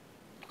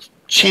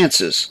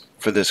chances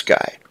for this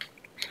guy.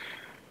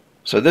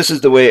 So this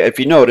is the way, if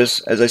you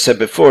notice, as I said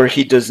before,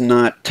 he does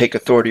not take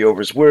authority over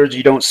his words.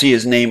 You don't see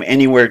his name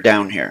anywhere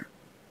down here.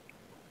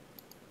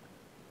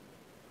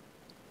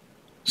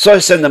 So I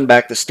send them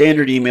back the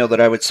standard email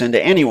that I would send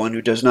to anyone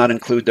who does not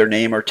include their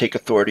name or take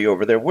authority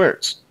over their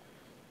words.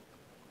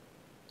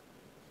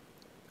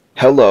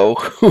 Hello,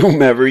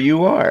 whomever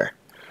you are.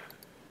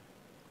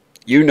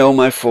 You know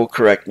my full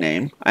correct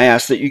name. I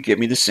ask that you give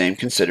me the same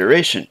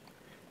consideration.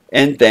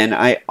 And then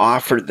I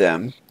offer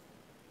them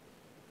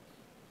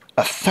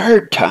a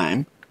third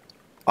time,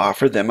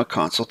 offer them a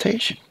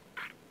consultation.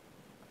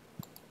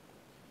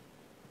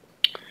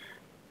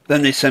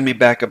 Then they send me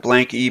back a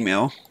blank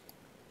email.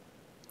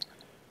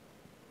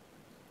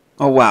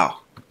 Oh wow.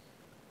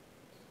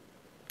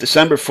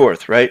 December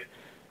 4th, right?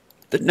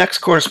 The next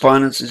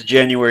correspondence is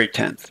January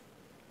 10th.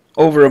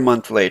 Over a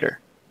month later.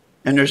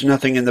 And there's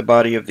nothing in the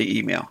body of the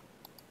email.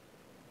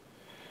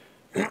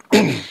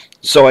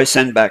 So I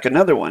send back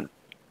another one,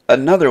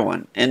 and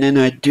then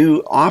I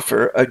do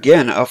offer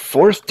again a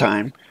fourth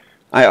time.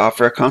 I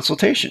offer a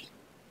consultation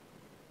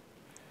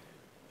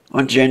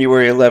on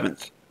January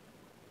 11th,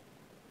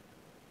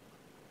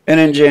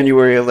 and in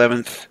January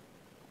 11th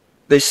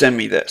they send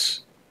me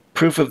this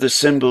proof of the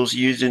symbols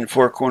used in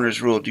Four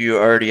Corners rule. Do you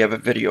already have a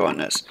video on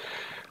this?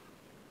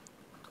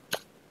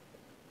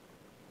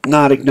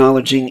 Not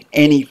acknowledging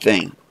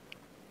anything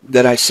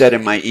that I said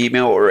in my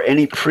email or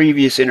any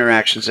previous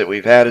interactions that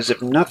we've had. As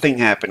if nothing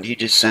happened, he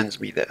just sends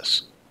me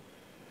this.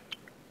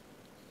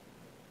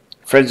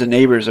 Friends and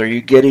neighbors, are you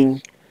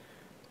gaining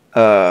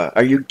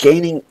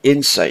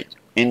insight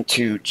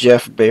into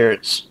Jeff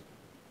Baird's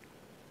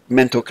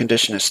mental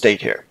condition of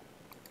state here?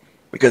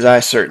 Because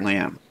I certainly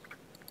am.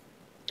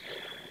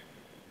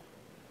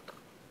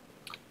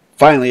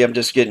 Finally, I'm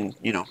just getting,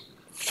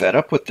 fed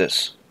up with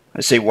this. I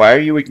say, why are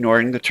you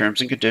ignoring the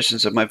terms and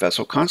conditions of my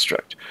vessel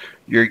construct?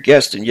 You're a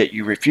guest, and yet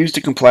you refuse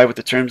to comply with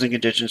the terms and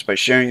conditions by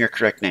sharing your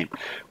correct name.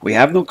 We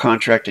have no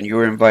contract, and you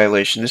are in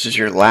violation. This is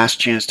your last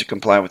chance to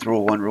comply with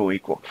Rule 1, Rule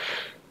Equal.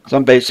 So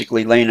I'm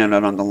basically laying it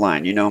on the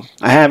line,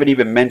 I haven't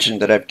even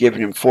mentioned that I've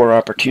given him 4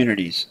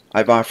 opportunities.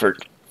 I've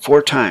offered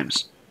 4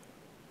 times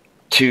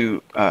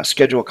to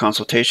schedule a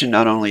consultation.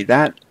 Not only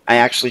that, I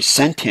actually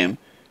sent him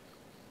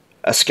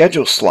a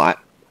schedule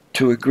slot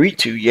to agree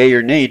to, yay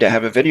or nay, to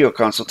have a video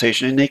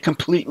consultation, and they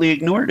completely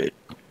ignored it.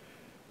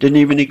 Didn't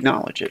even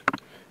acknowledge it.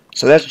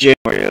 So that's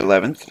January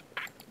 11th.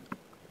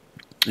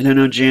 And then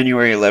on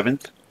January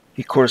 11th,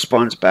 he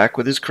corresponds back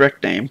with his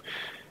correct name.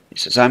 He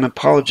says, I'm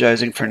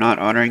apologizing for not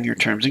honoring your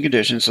terms and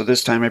conditions, so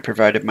this time I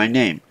provided my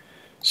name.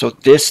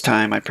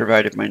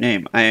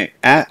 I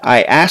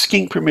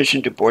asking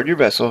permission to board your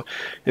vessel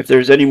if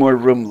there's any more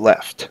room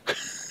left.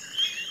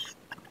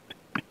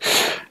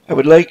 I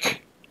would like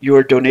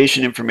your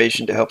donation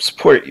information to help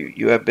support you.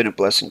 You have been a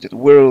blessing to the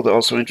world.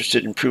 Also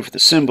interested in proof the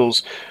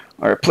symbols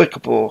are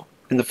applicable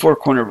in the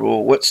four-corner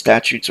rule, what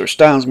statutes or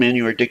styles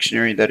manual or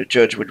dictionary that a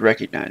judge would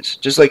recognize.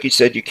 Just like you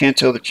said, you can't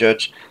tell the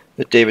judge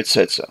that David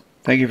said so.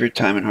 Thank you for your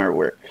time and hard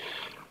work.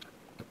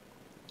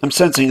 I'm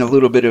sensing a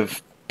little bit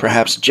of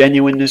perhaps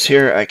genuineness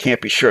here. I can't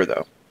be sure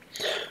though.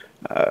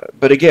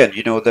 But again,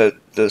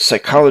 the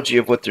psychology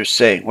of what they're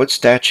saying. What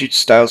statutes,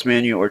 styles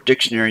manual, or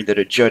dictionary that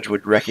a judge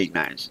would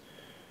recognize.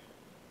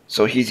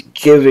 So he's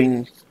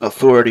giving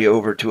authority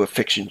over to a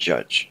fiction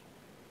judge.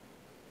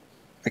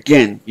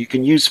 Again, you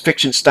can use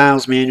fiction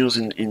styles manuals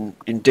in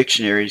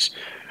dictionaries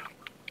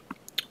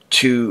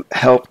to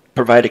help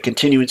provide a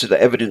continuance of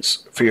the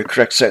evidence for your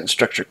correct set and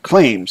structured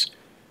claims,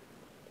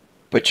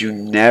 but you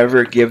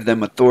never give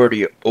them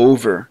authority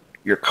over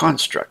your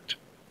construct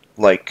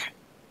like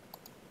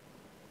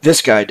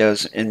this guy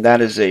does, and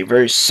that is a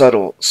very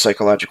subtle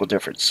psychological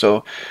difference.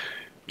 So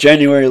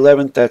January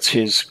 11th, that's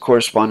his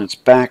correspondence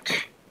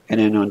back, and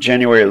then on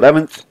January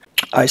 11th,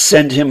 I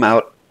send him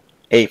out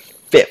a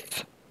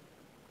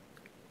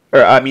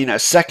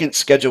second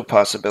schedule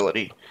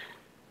possibility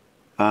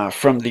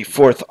from the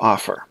fourth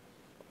offer.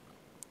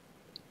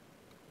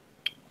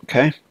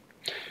 Okay,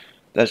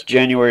 that's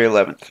January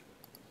 11th.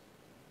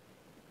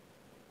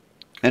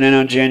 And then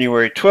on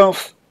January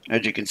 12th,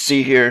 as you can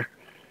see here,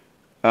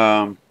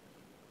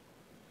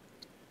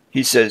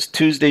 he says,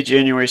 Tuesday,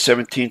 January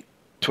 17th,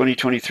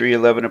 2023,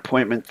 11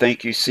 appointment.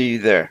 Thank you. See you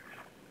there.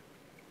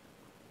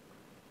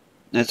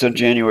 That's on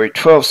January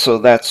 12th, so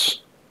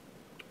that's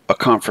a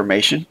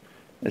confirmation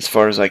as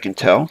far as I can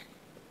tell.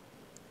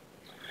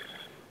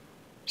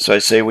 So I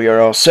say we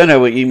are all set. I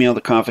will email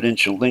the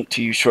confidential link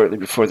to you shortly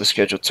before the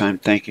scheduled time.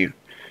 Thank you.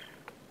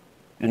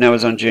 And that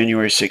was on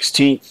January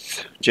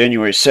 16th.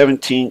 January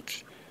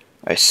 17th,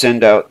 I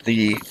send out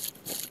the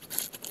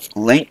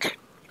link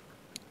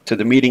to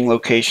the meeting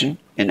location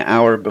an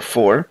hour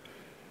before.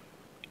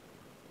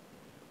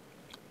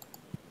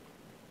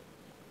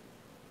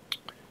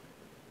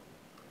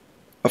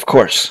 Of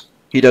course,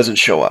 he doesn't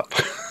show up.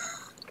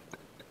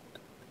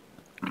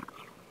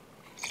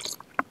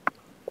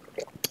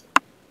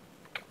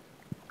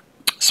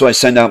 So I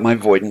send out my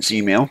avoidance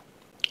email,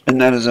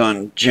 and that is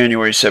on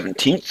January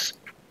 17th.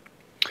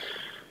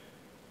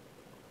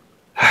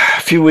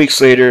 A few weeks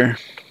later,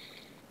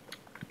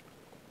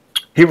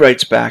 he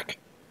writes back,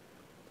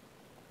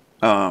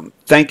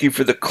 thank you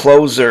for the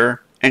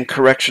closer and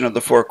correction of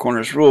the Four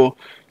Corners rule.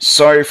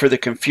 Sorry for the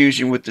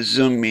confusion with the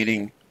Zoom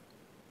meeting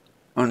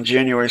on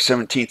January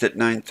 17th at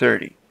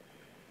 9:30.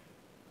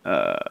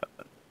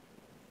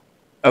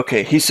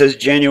 Okay, he says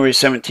January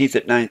 17th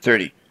at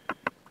 9:30.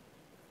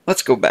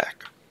 Let's go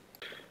back.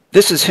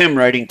 This is him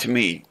writing to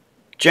me.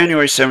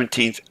 January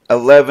 17th,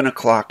 11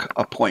 o'clock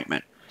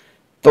appointment.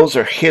 Those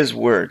are his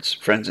words,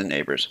 friends and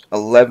neighbors.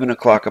 11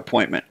 o'clock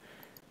appointment.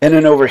 And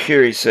then over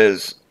here he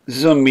says,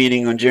 Zoom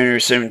meeting on January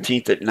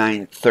 17th at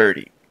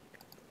 9:30.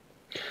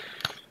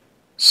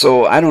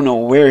 So I don't know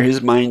where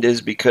his mind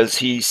is, because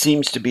he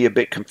seems to be a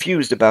bit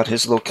confused about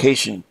his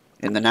location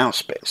in the now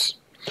space.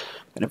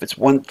 And if it's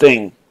one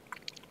thing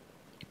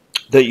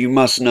that you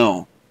must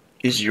know,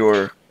 is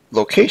your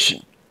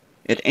location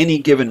at any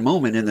given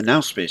moment in the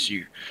now space,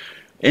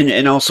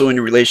 and also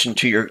in relation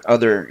to your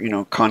other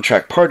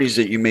contract parties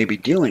that you may be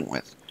dealing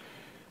with.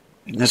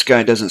 And this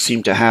guy doesn't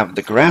seem to have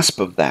the grasp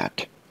of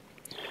that.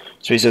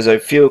 So he says, I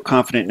feel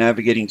confident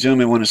navigating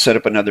Zoom and want to set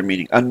up another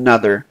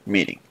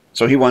meeting.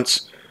 So he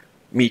wants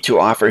me to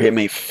offer him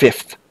a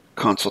 5th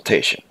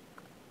consultation.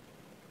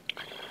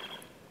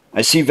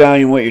 I see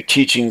value in what you're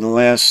teaching. The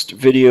last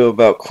video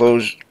about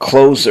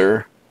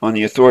closer on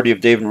the authority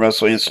of David and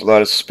Russell answered a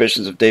lot of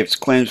suspicions of David's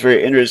claims.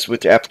 Very interested with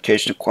the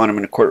application of quantum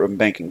in a courtroom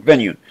banking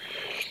venue.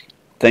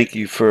 Thank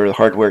you for the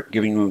hard work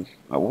giving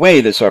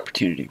away this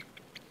opportunity.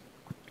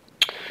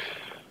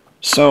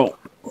 So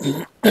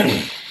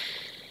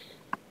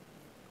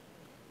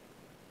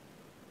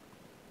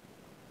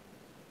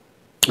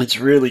it's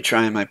really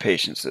trying my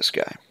patience, this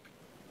guy.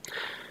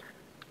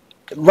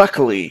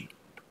 Luckily,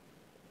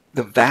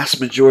 the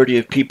vast majority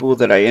of people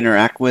that I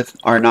interact with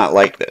are not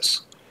like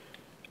this.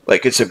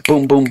 Like, it's a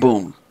boom, boom,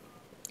 boom.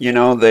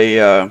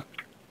 The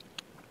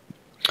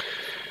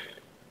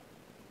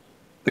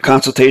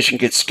consultation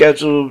gets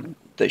scheduled,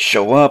 they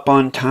show up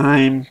on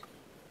time,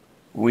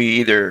 we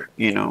either,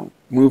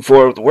 move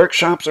forward with the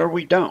workshops or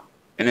we don't.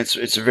 And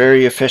it's a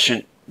very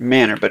efficient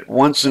manner, but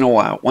once in a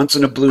while, once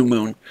in a blue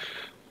moon,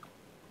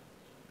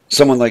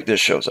 someone like this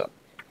shows up.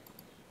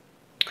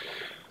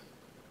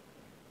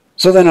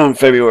 So then on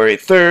February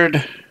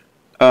 3rd,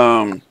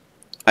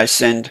 I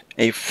send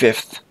a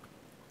 5th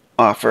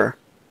offer,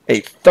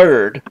 a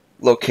 3rd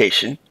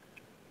location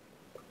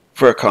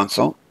for a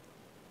consult.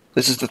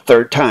 This is the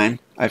 3rd time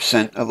I've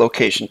sent a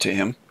location to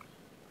him.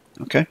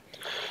 Okay,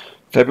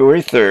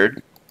 February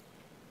 3rd,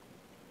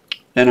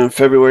 and on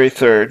February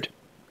 3rd,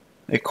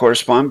 they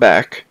correspond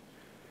back.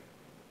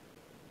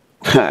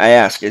 I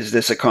ask, is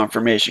this a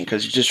confirmation?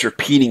 Because you're just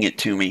repeating it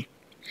to me.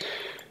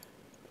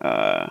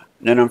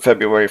 Then on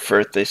February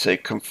 1st, they say,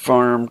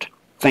 confirmed,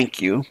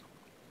 thank you.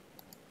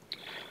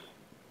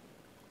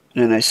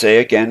 And I say,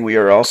 again, we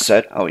are all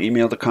set. I'll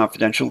email the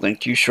confidential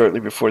link to you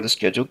shortly before the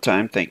scheduled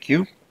time. Thank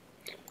you.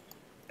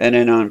 And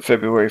then on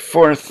February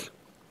 4th,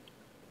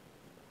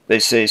 they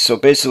say, so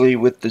basically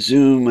with the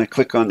Zoom, I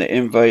click on the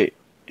invite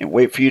and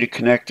wait for you to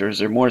connect, or is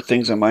there more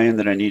things on my end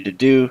that I need to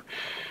do?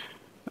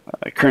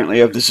 I currently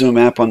have the Zoom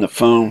app on the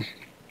phone,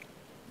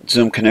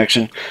 Zoom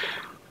connection.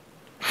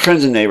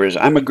 Friends and neighbors,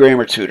 I'm a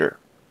grammar tutor.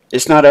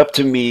 It's not up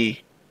to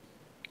me.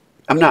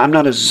 I'm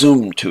not a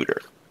Zoom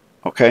tutor,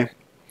 okay?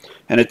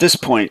 And at this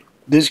point,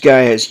 This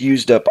guy has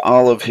used up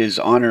all of his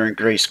honor and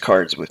grace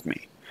cards with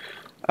me.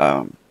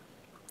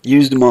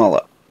 Used them all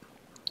up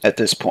at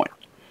this point.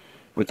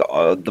 With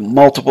the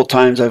multiple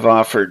times I've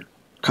offered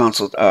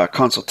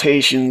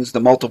consultations, the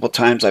multiple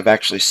times I've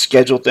actually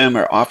scheduled them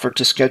or offered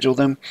to schedule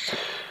them.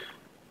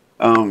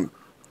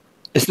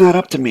 It's not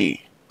up to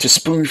me to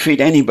spoon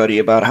feed anybody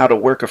about how to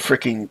work a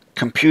freaking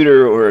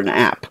computer or an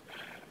app.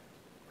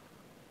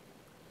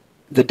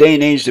 The day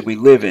and age that we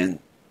live in,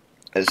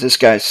 as this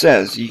guy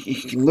says,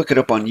 you can look it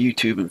up on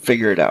YouTube and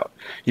figure it out.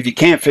 If you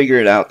can't figure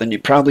it out, then you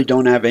probably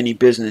don't have any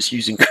business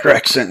using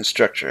correct sentence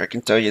structure. I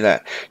can tell you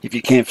that. If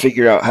you can't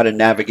figure out how to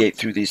navigate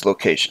through these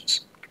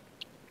locations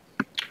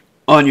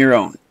on your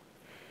own.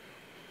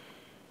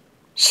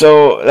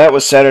 So that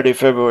was Saturday,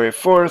 February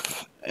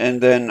 4th.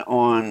 And then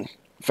on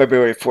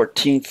February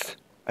 14th,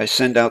 I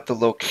send out the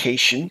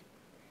location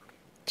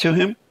to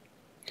him.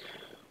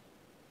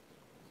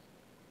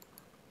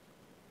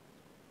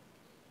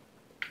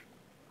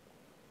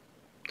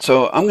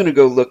 So I'm going to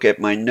go look at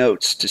my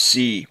notes to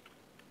see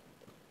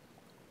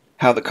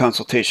how the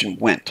consultation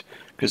went,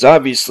 because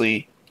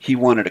obviously he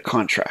wanted a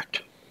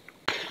contract.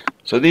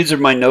 So these are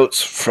my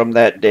notes from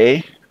that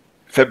day,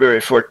 February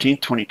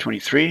 14th,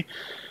 2023,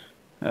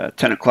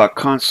 10 o'clock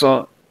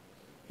consult.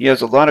 He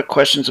has a lot of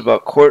questions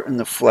about court and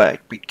the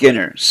flag.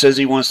 Beginner. Says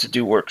he wants to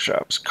do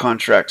workshops.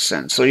 Contract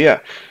sent. So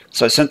yeah,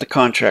 so I sent the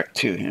contract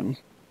to him.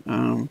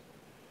 I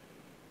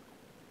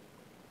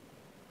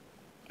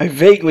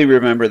vaguely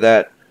remember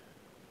that,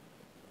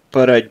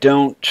 but I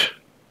don't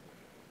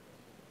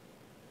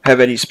have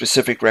any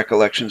specific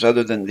recollections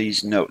other than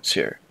these notes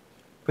here.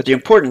 But the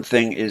important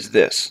thing is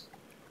this.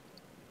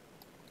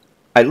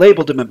 I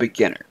labeled him a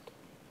beginner.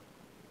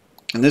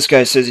 And this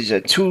guy says he's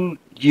had 2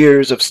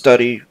 years of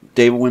study,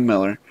 David-WYNN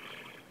Miller.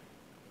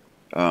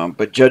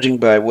 But judging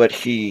by what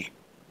he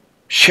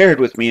shared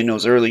with me in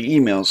those early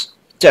emails,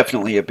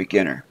 definitely a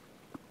beginner.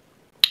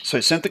 So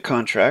I sent the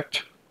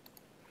contract.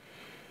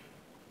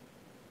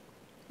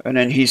 And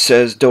then he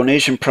says,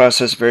 donation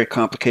process very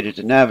complicated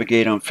to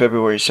navigate on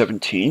February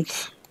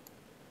 17th.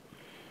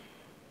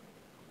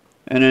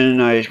 And then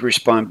I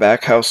respond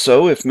back, how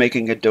so? If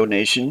making a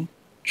donation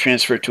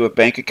transfer to a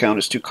bank account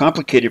is too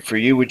complicated for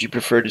you, would you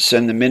prefer to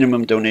send the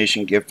minimum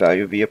donation gift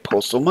value via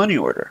postal money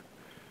order?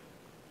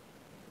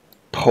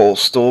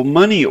 Postal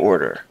money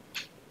order.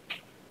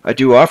 I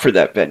do offer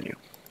that venue.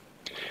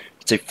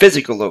 It's a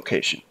physical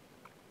location.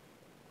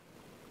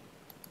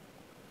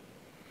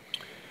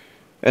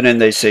 And then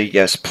they say,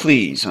 yes,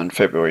 please, on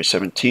February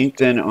 17th.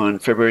 Then on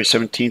February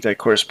 17th, I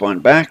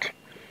correspond back.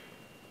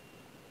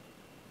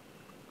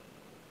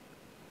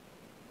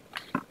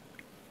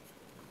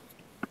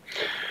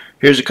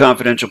 Here's a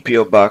confidential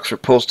P.O. box for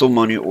postal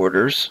money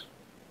orders.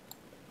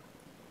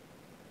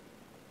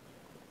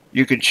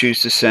 You can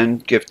choose to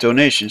send gift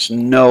donations.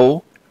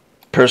 No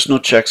personal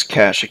checks,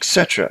 cash,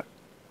 etc.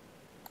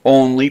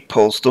 Only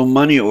postal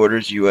money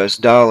orders, US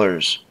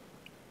dollars.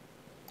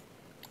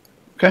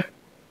 Okay.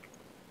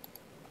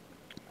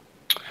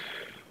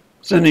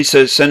 So then he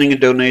says, sending a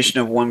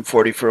donation of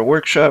 $140 for a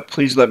workshop.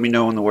 Please let me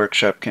know when the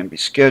workshop can be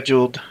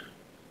scheduled.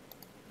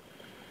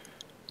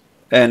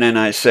 And then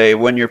I say,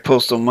 when your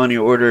postal money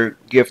order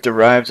gift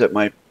arrives at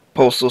my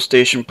postal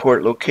station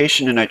port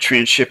location and I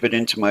transship it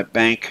into my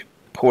bank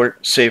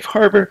port safe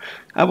harbor,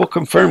 I will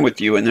confirm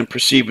with you and then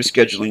proceed with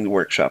scheduling the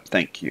workshop.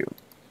 Thank you.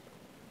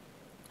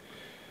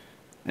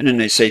 And then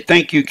they say,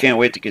 thank you, can't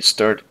wait to get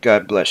started.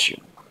 God bless you.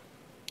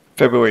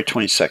 February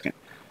 22nd.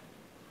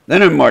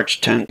 Then on March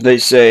 10th, they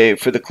say,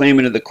 for the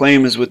claimant of the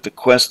claim is with the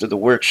quest of the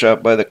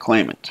workshop by the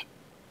claimant.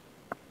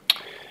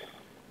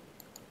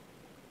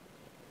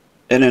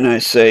 And then I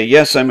say,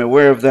 yes, I'm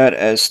aware of that.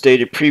 As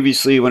stated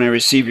previously, when I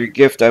receive your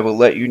gift, I will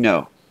let you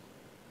know.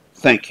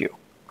 Thank you.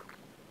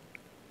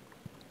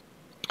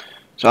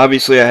 So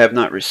obviously I have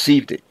not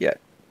received it yet.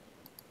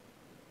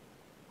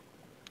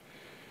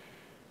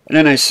 And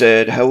then I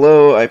said,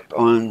 hello,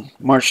 on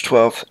March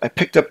 12th, I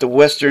picked up the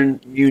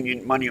Western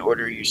Union money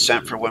order you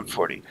sent for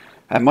 $140.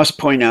 I must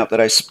point out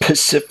that I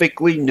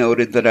specifically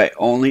noted that I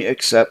only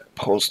accept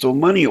postal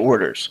money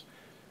orders.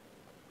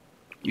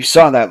 You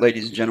saw that,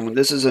 ladies and gentlemen.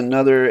 This is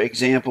another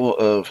example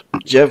of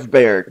Jeff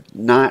Baird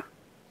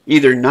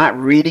either not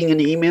reading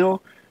an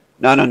email,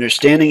 not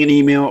understanding an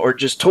email, or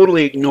just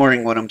totally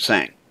ignoring what I'm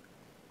saying.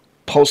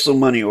 Postal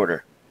money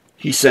order.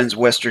 He sends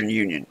Western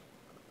Union.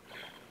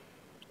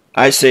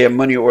 I say a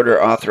money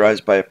order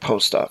authorized by a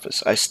post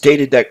office. I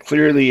stated that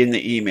clearly in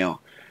the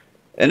email,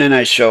 and then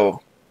I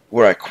show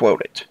where I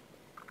quote it.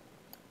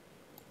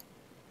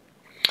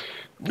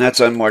 And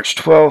that's on March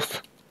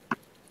 12th.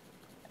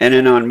 And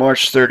then on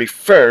March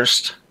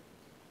 31st,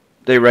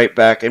 they write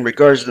back, in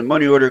regards to the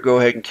money order, go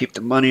ahead and keep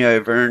the money I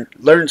have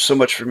learned so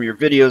much from your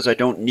videos, I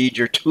don't need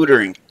your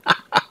tutoring.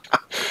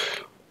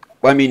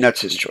 Well, I mean,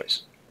 that's his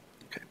choice.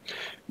 Okay.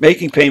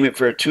 Making payment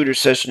for a tutor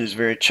session is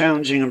very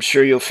challenging. I'm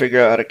sure you'll figure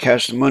out how to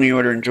cash the money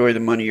order, enjoy the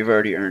money, you've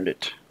already earned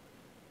it.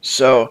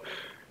 So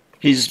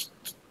he's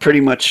pretty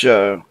much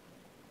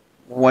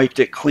wiped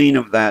it clean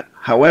of that.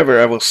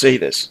 However, I will say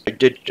this. I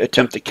did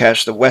attempt to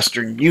cash the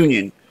Western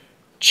Union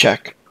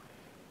check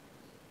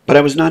But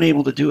I was not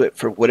able to do it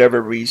for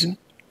whatever reason.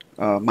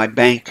 My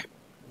bank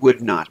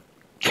would not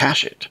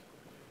cash it.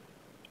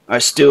 I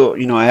still,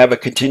 I have a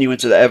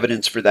continuance of the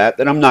evidence for that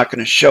I'm not going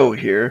to show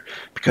here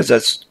because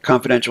that's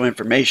confidential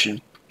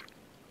information.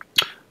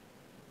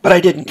 But I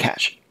didn't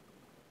cash it.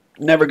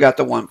 Never got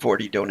the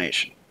 140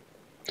 donation.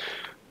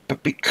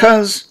 But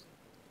because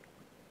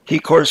he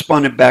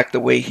corresponded back the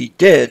way he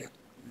did,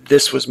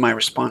 this was my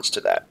response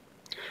to that.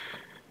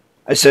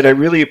 I said, I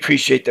really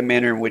appreciate the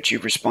manner in which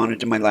you've responded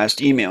to my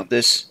last email.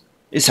 This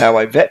is how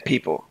I vet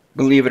people,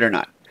 believe it or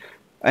not.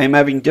 I am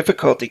having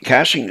difficulty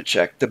cashing the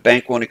check. The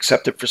bank won't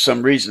accept it for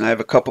some reason. I have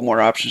a couple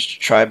more options to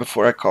try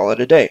before I call it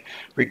a day.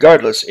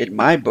 Regardless, in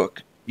my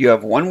book, you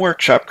have one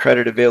workshop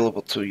credit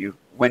available to you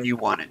when you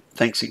want it.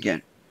 Thanks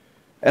again.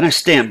 And I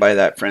stand by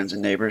that, friends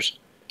and neighbors.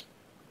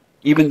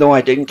 Even though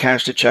I didn't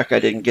cash the check, I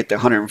didn't get the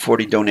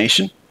 140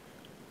 donation.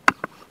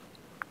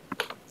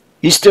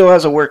 He still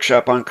has a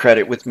workshop on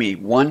credit with me.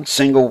 One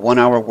single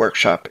 1-hour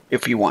workshop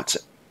if he wants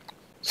it.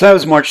 So that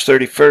was March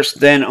 31st.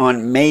 Then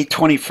on May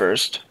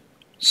 21st,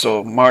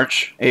 so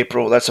March,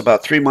 April, that's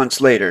about 3 months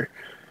later,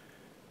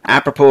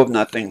 apropos of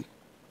nothing,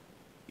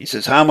 he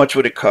says, how much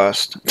would it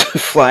cost to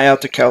fly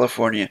out to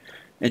California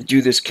and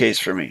do this case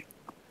for me?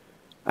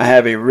 I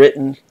have a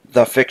written,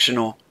 the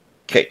fictional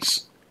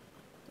case.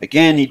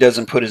 Again, he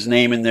doesn't put his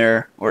name in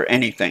there or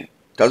anything.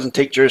 Doesn't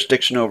take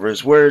jurisdiction over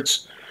his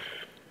words.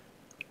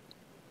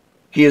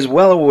 He is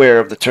well aware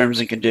of the terms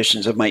and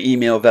conditions of my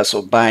email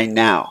vessel by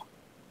now.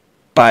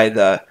 By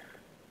the,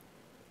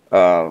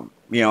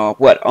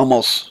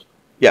 almost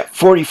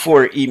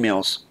 44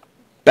 emails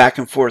back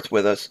and forth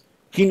with us.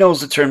 He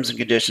knows the terms and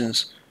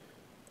conditions.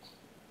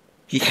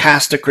 He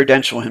has to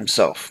credential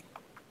himself.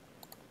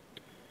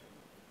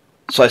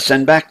 So I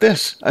send back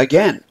this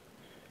again.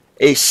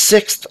 A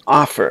 6th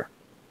offer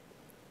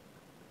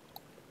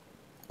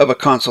of a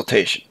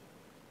consultation.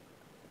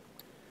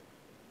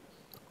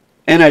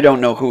 And I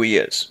don't know who he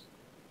is.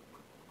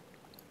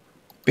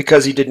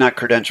 Because he did not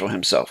credential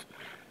himself.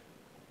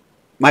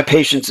 My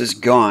patience is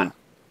gone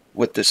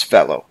with this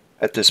fellow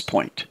at this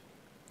point.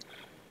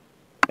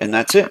 And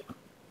that's it.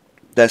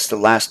 That's the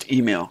last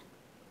email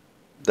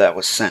that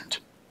was sent.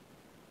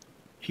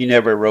 He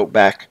never wrote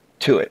back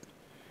to it.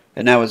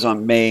 And that was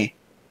on May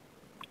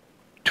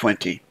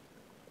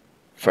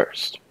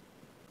 21st.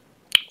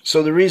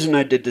 So the reason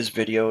I did this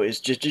video is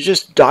to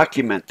just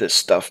document this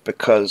stuff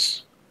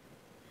because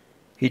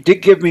he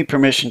did give me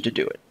permission to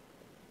do it.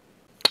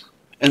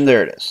 And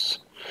there it is.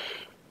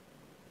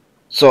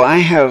 So I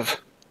have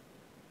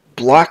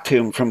blocked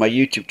him from my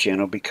YouTube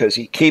channel because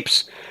he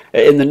keeps,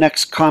 in the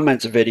next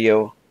comments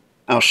video,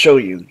 I'll show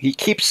you, he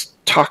keeps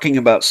talking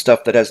about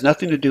stuff that has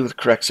nothing to do with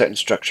correct sentence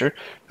structure.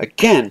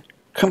 Again,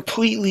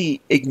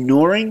 completely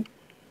ignoring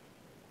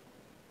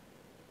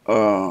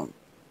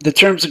the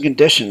terms and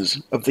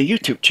conditions of the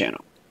YouTube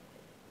channel.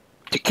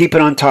 To keep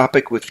it on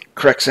topic with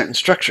correct sentence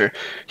structure,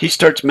 he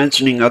starts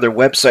mentioning other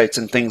websites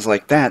and things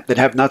like that that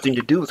have nothing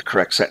to do with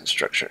correct sentence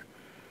structure.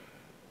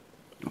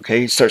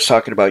 Okay, he starts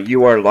talking about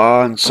UR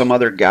Law and some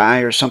other guy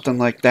or something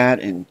like that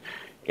and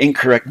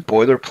incorrect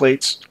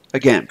boilerplates.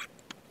 Again,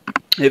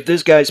 if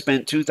this guy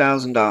spent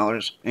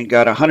 $2,000 and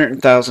got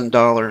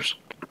 $100,000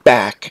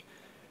 back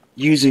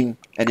using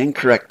an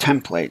incorrect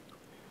template,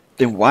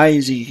 then why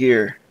is he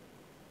here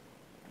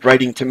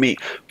writing to me?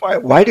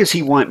 Why does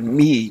he want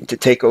me to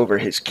take over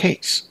his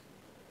case?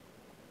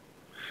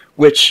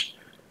 Which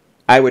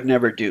I would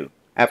never do.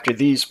 After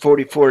these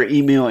 44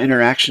 email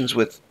interactions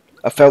with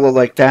a fellow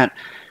like that,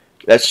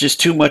 that's just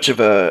too much of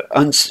a,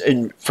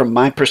 from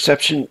my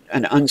perception,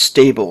 an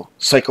unstable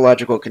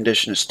psychological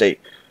condition of state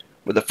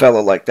with a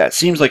fellow like that.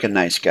 Seems like a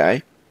nice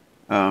guy,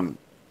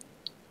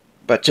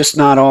 but just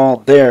not all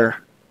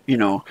there,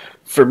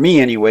 for me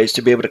anyways,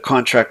 to be able to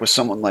contract with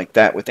someone like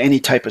that with any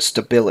type of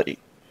stability.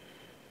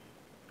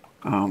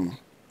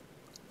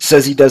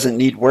 Says he doesn't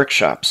need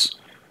workshops,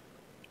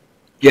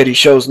 yet he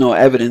shows no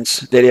evidence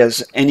that he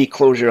has any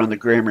closure on the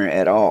grammar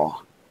at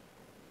all.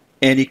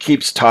 And he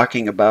keeps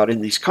talking about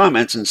in these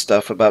comments and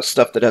stuff about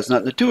stuff that has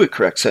nothing to do with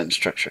correct sentence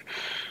structure.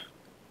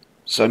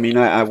 So I mean,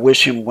 I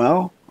wish him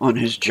well on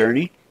his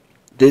journey.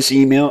 This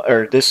email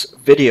or this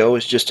video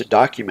is just to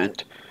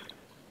document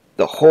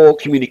the whole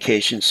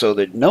communication so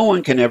that no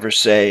one can ever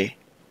say,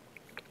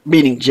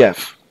 meaning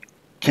Jeff,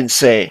 can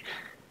say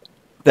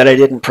that I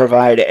didn't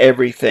provide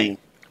everything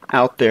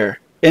out there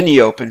in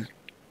the open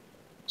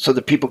so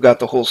that people got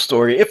the whole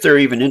story, if they're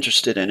even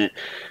interested in it.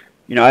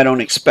 I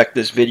don't expect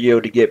this video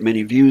to get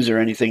many views or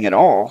anything at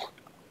all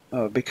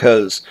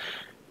because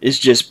it's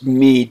just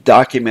me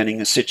documenting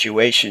a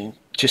situation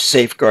to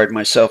safeguard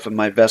myself and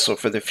my vessel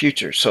for the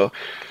future. So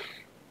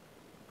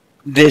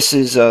this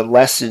is a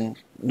lesson,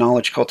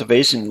 knowledge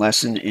cultivation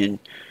lesson in,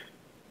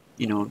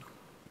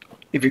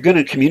 if you're going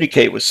to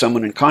communicate with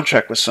someone and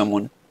contract with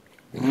someone,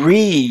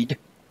 read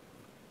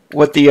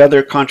what the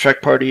other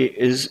contract party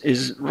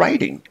is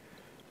writing.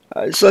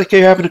 It's like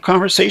you're having a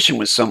conversation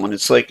with someone.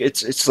 It's like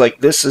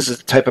this is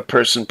the type of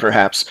person,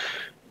 perhaps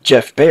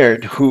Jeff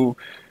Baird, who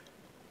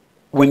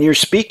when you're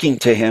speaking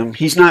to him,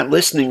 he's not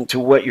listening to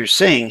what you're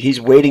saying. He's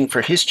waiting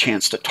for his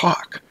chance to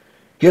talk.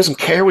 He doesn't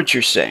care what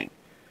you're saying.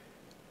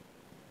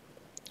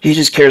 He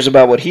just cares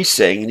about what he's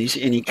saying, and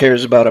he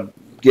cares about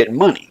getting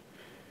money.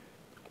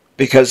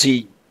 Because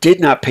he did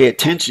not pay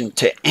attention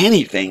to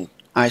anything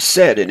I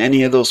said in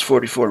any of those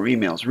 44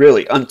 emails,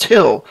 really,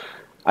 until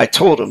I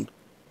told him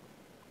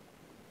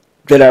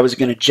that I was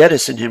going to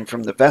jettison him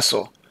from the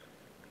vessel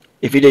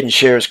if he didn't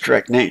share his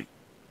correct name.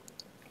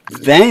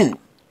 Then,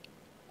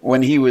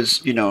 when he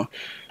was,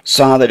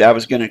 saw that I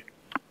was going to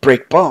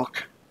break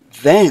bulk,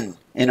 then,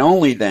 and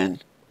only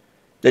then,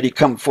 did he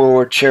come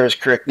forward, share his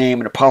correct name,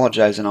 and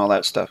apologize and all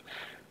that stuff.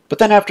 But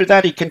then after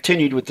that, he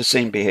continued with the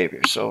same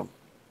behavior. So,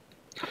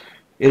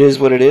 it is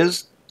what it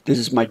is. This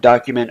is my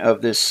document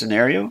of this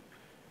scenario.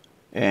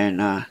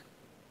 And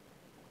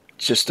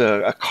it's just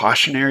a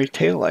cautionary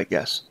tale, I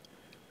guess.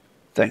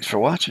 Thanks for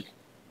watching.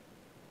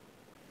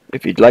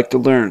 If you'd like to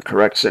learn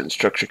correct sentence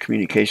structure,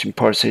 communication,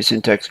 parse,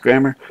 syntax,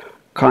 grammar,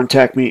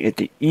 contact me at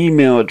the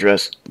email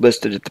address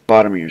listed at the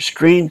bottom of your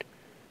screen.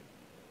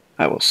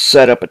 I will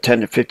set up a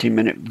 10 to 15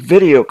 minute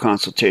video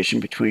consultation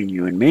between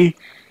you and me.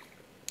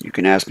 You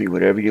can ask me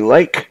whatever you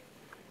like,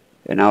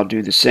 and I'll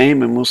do the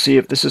same, and we'll see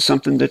if this is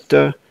something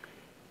that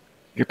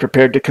you're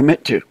prepared to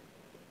commit to.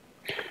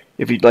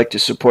 If you'd like to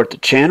support the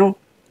channel,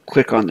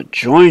 click on the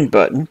Join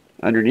button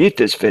underneath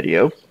this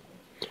video.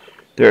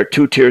 There are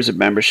 2 tiers of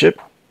membership.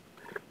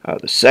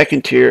 The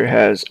second tier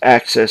has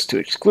access to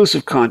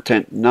exclusive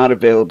content not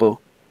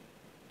available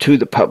to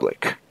the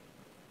public.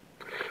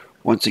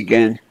 Once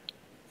again,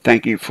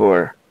 thank you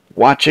for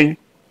watching.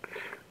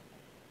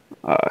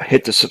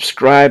 Hit the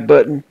subscribe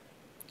button,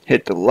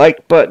 hit the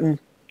like button,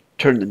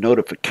 turn the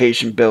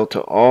notification bell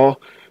to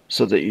all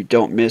so that you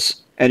don't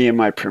miss any of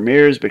my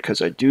premieres,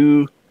 because I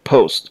do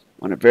post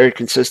on a very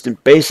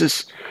consistent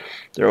basis.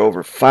 There are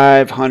over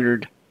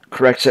 500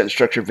 correct sentence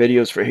structure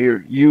videos for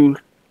you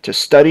to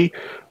study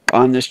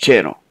on this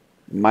channel.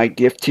 My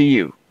gift to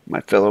you,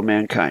 my fellow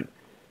mankind.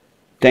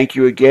 Thank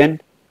you again,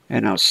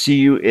 and I'll see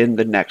you in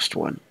the next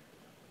one.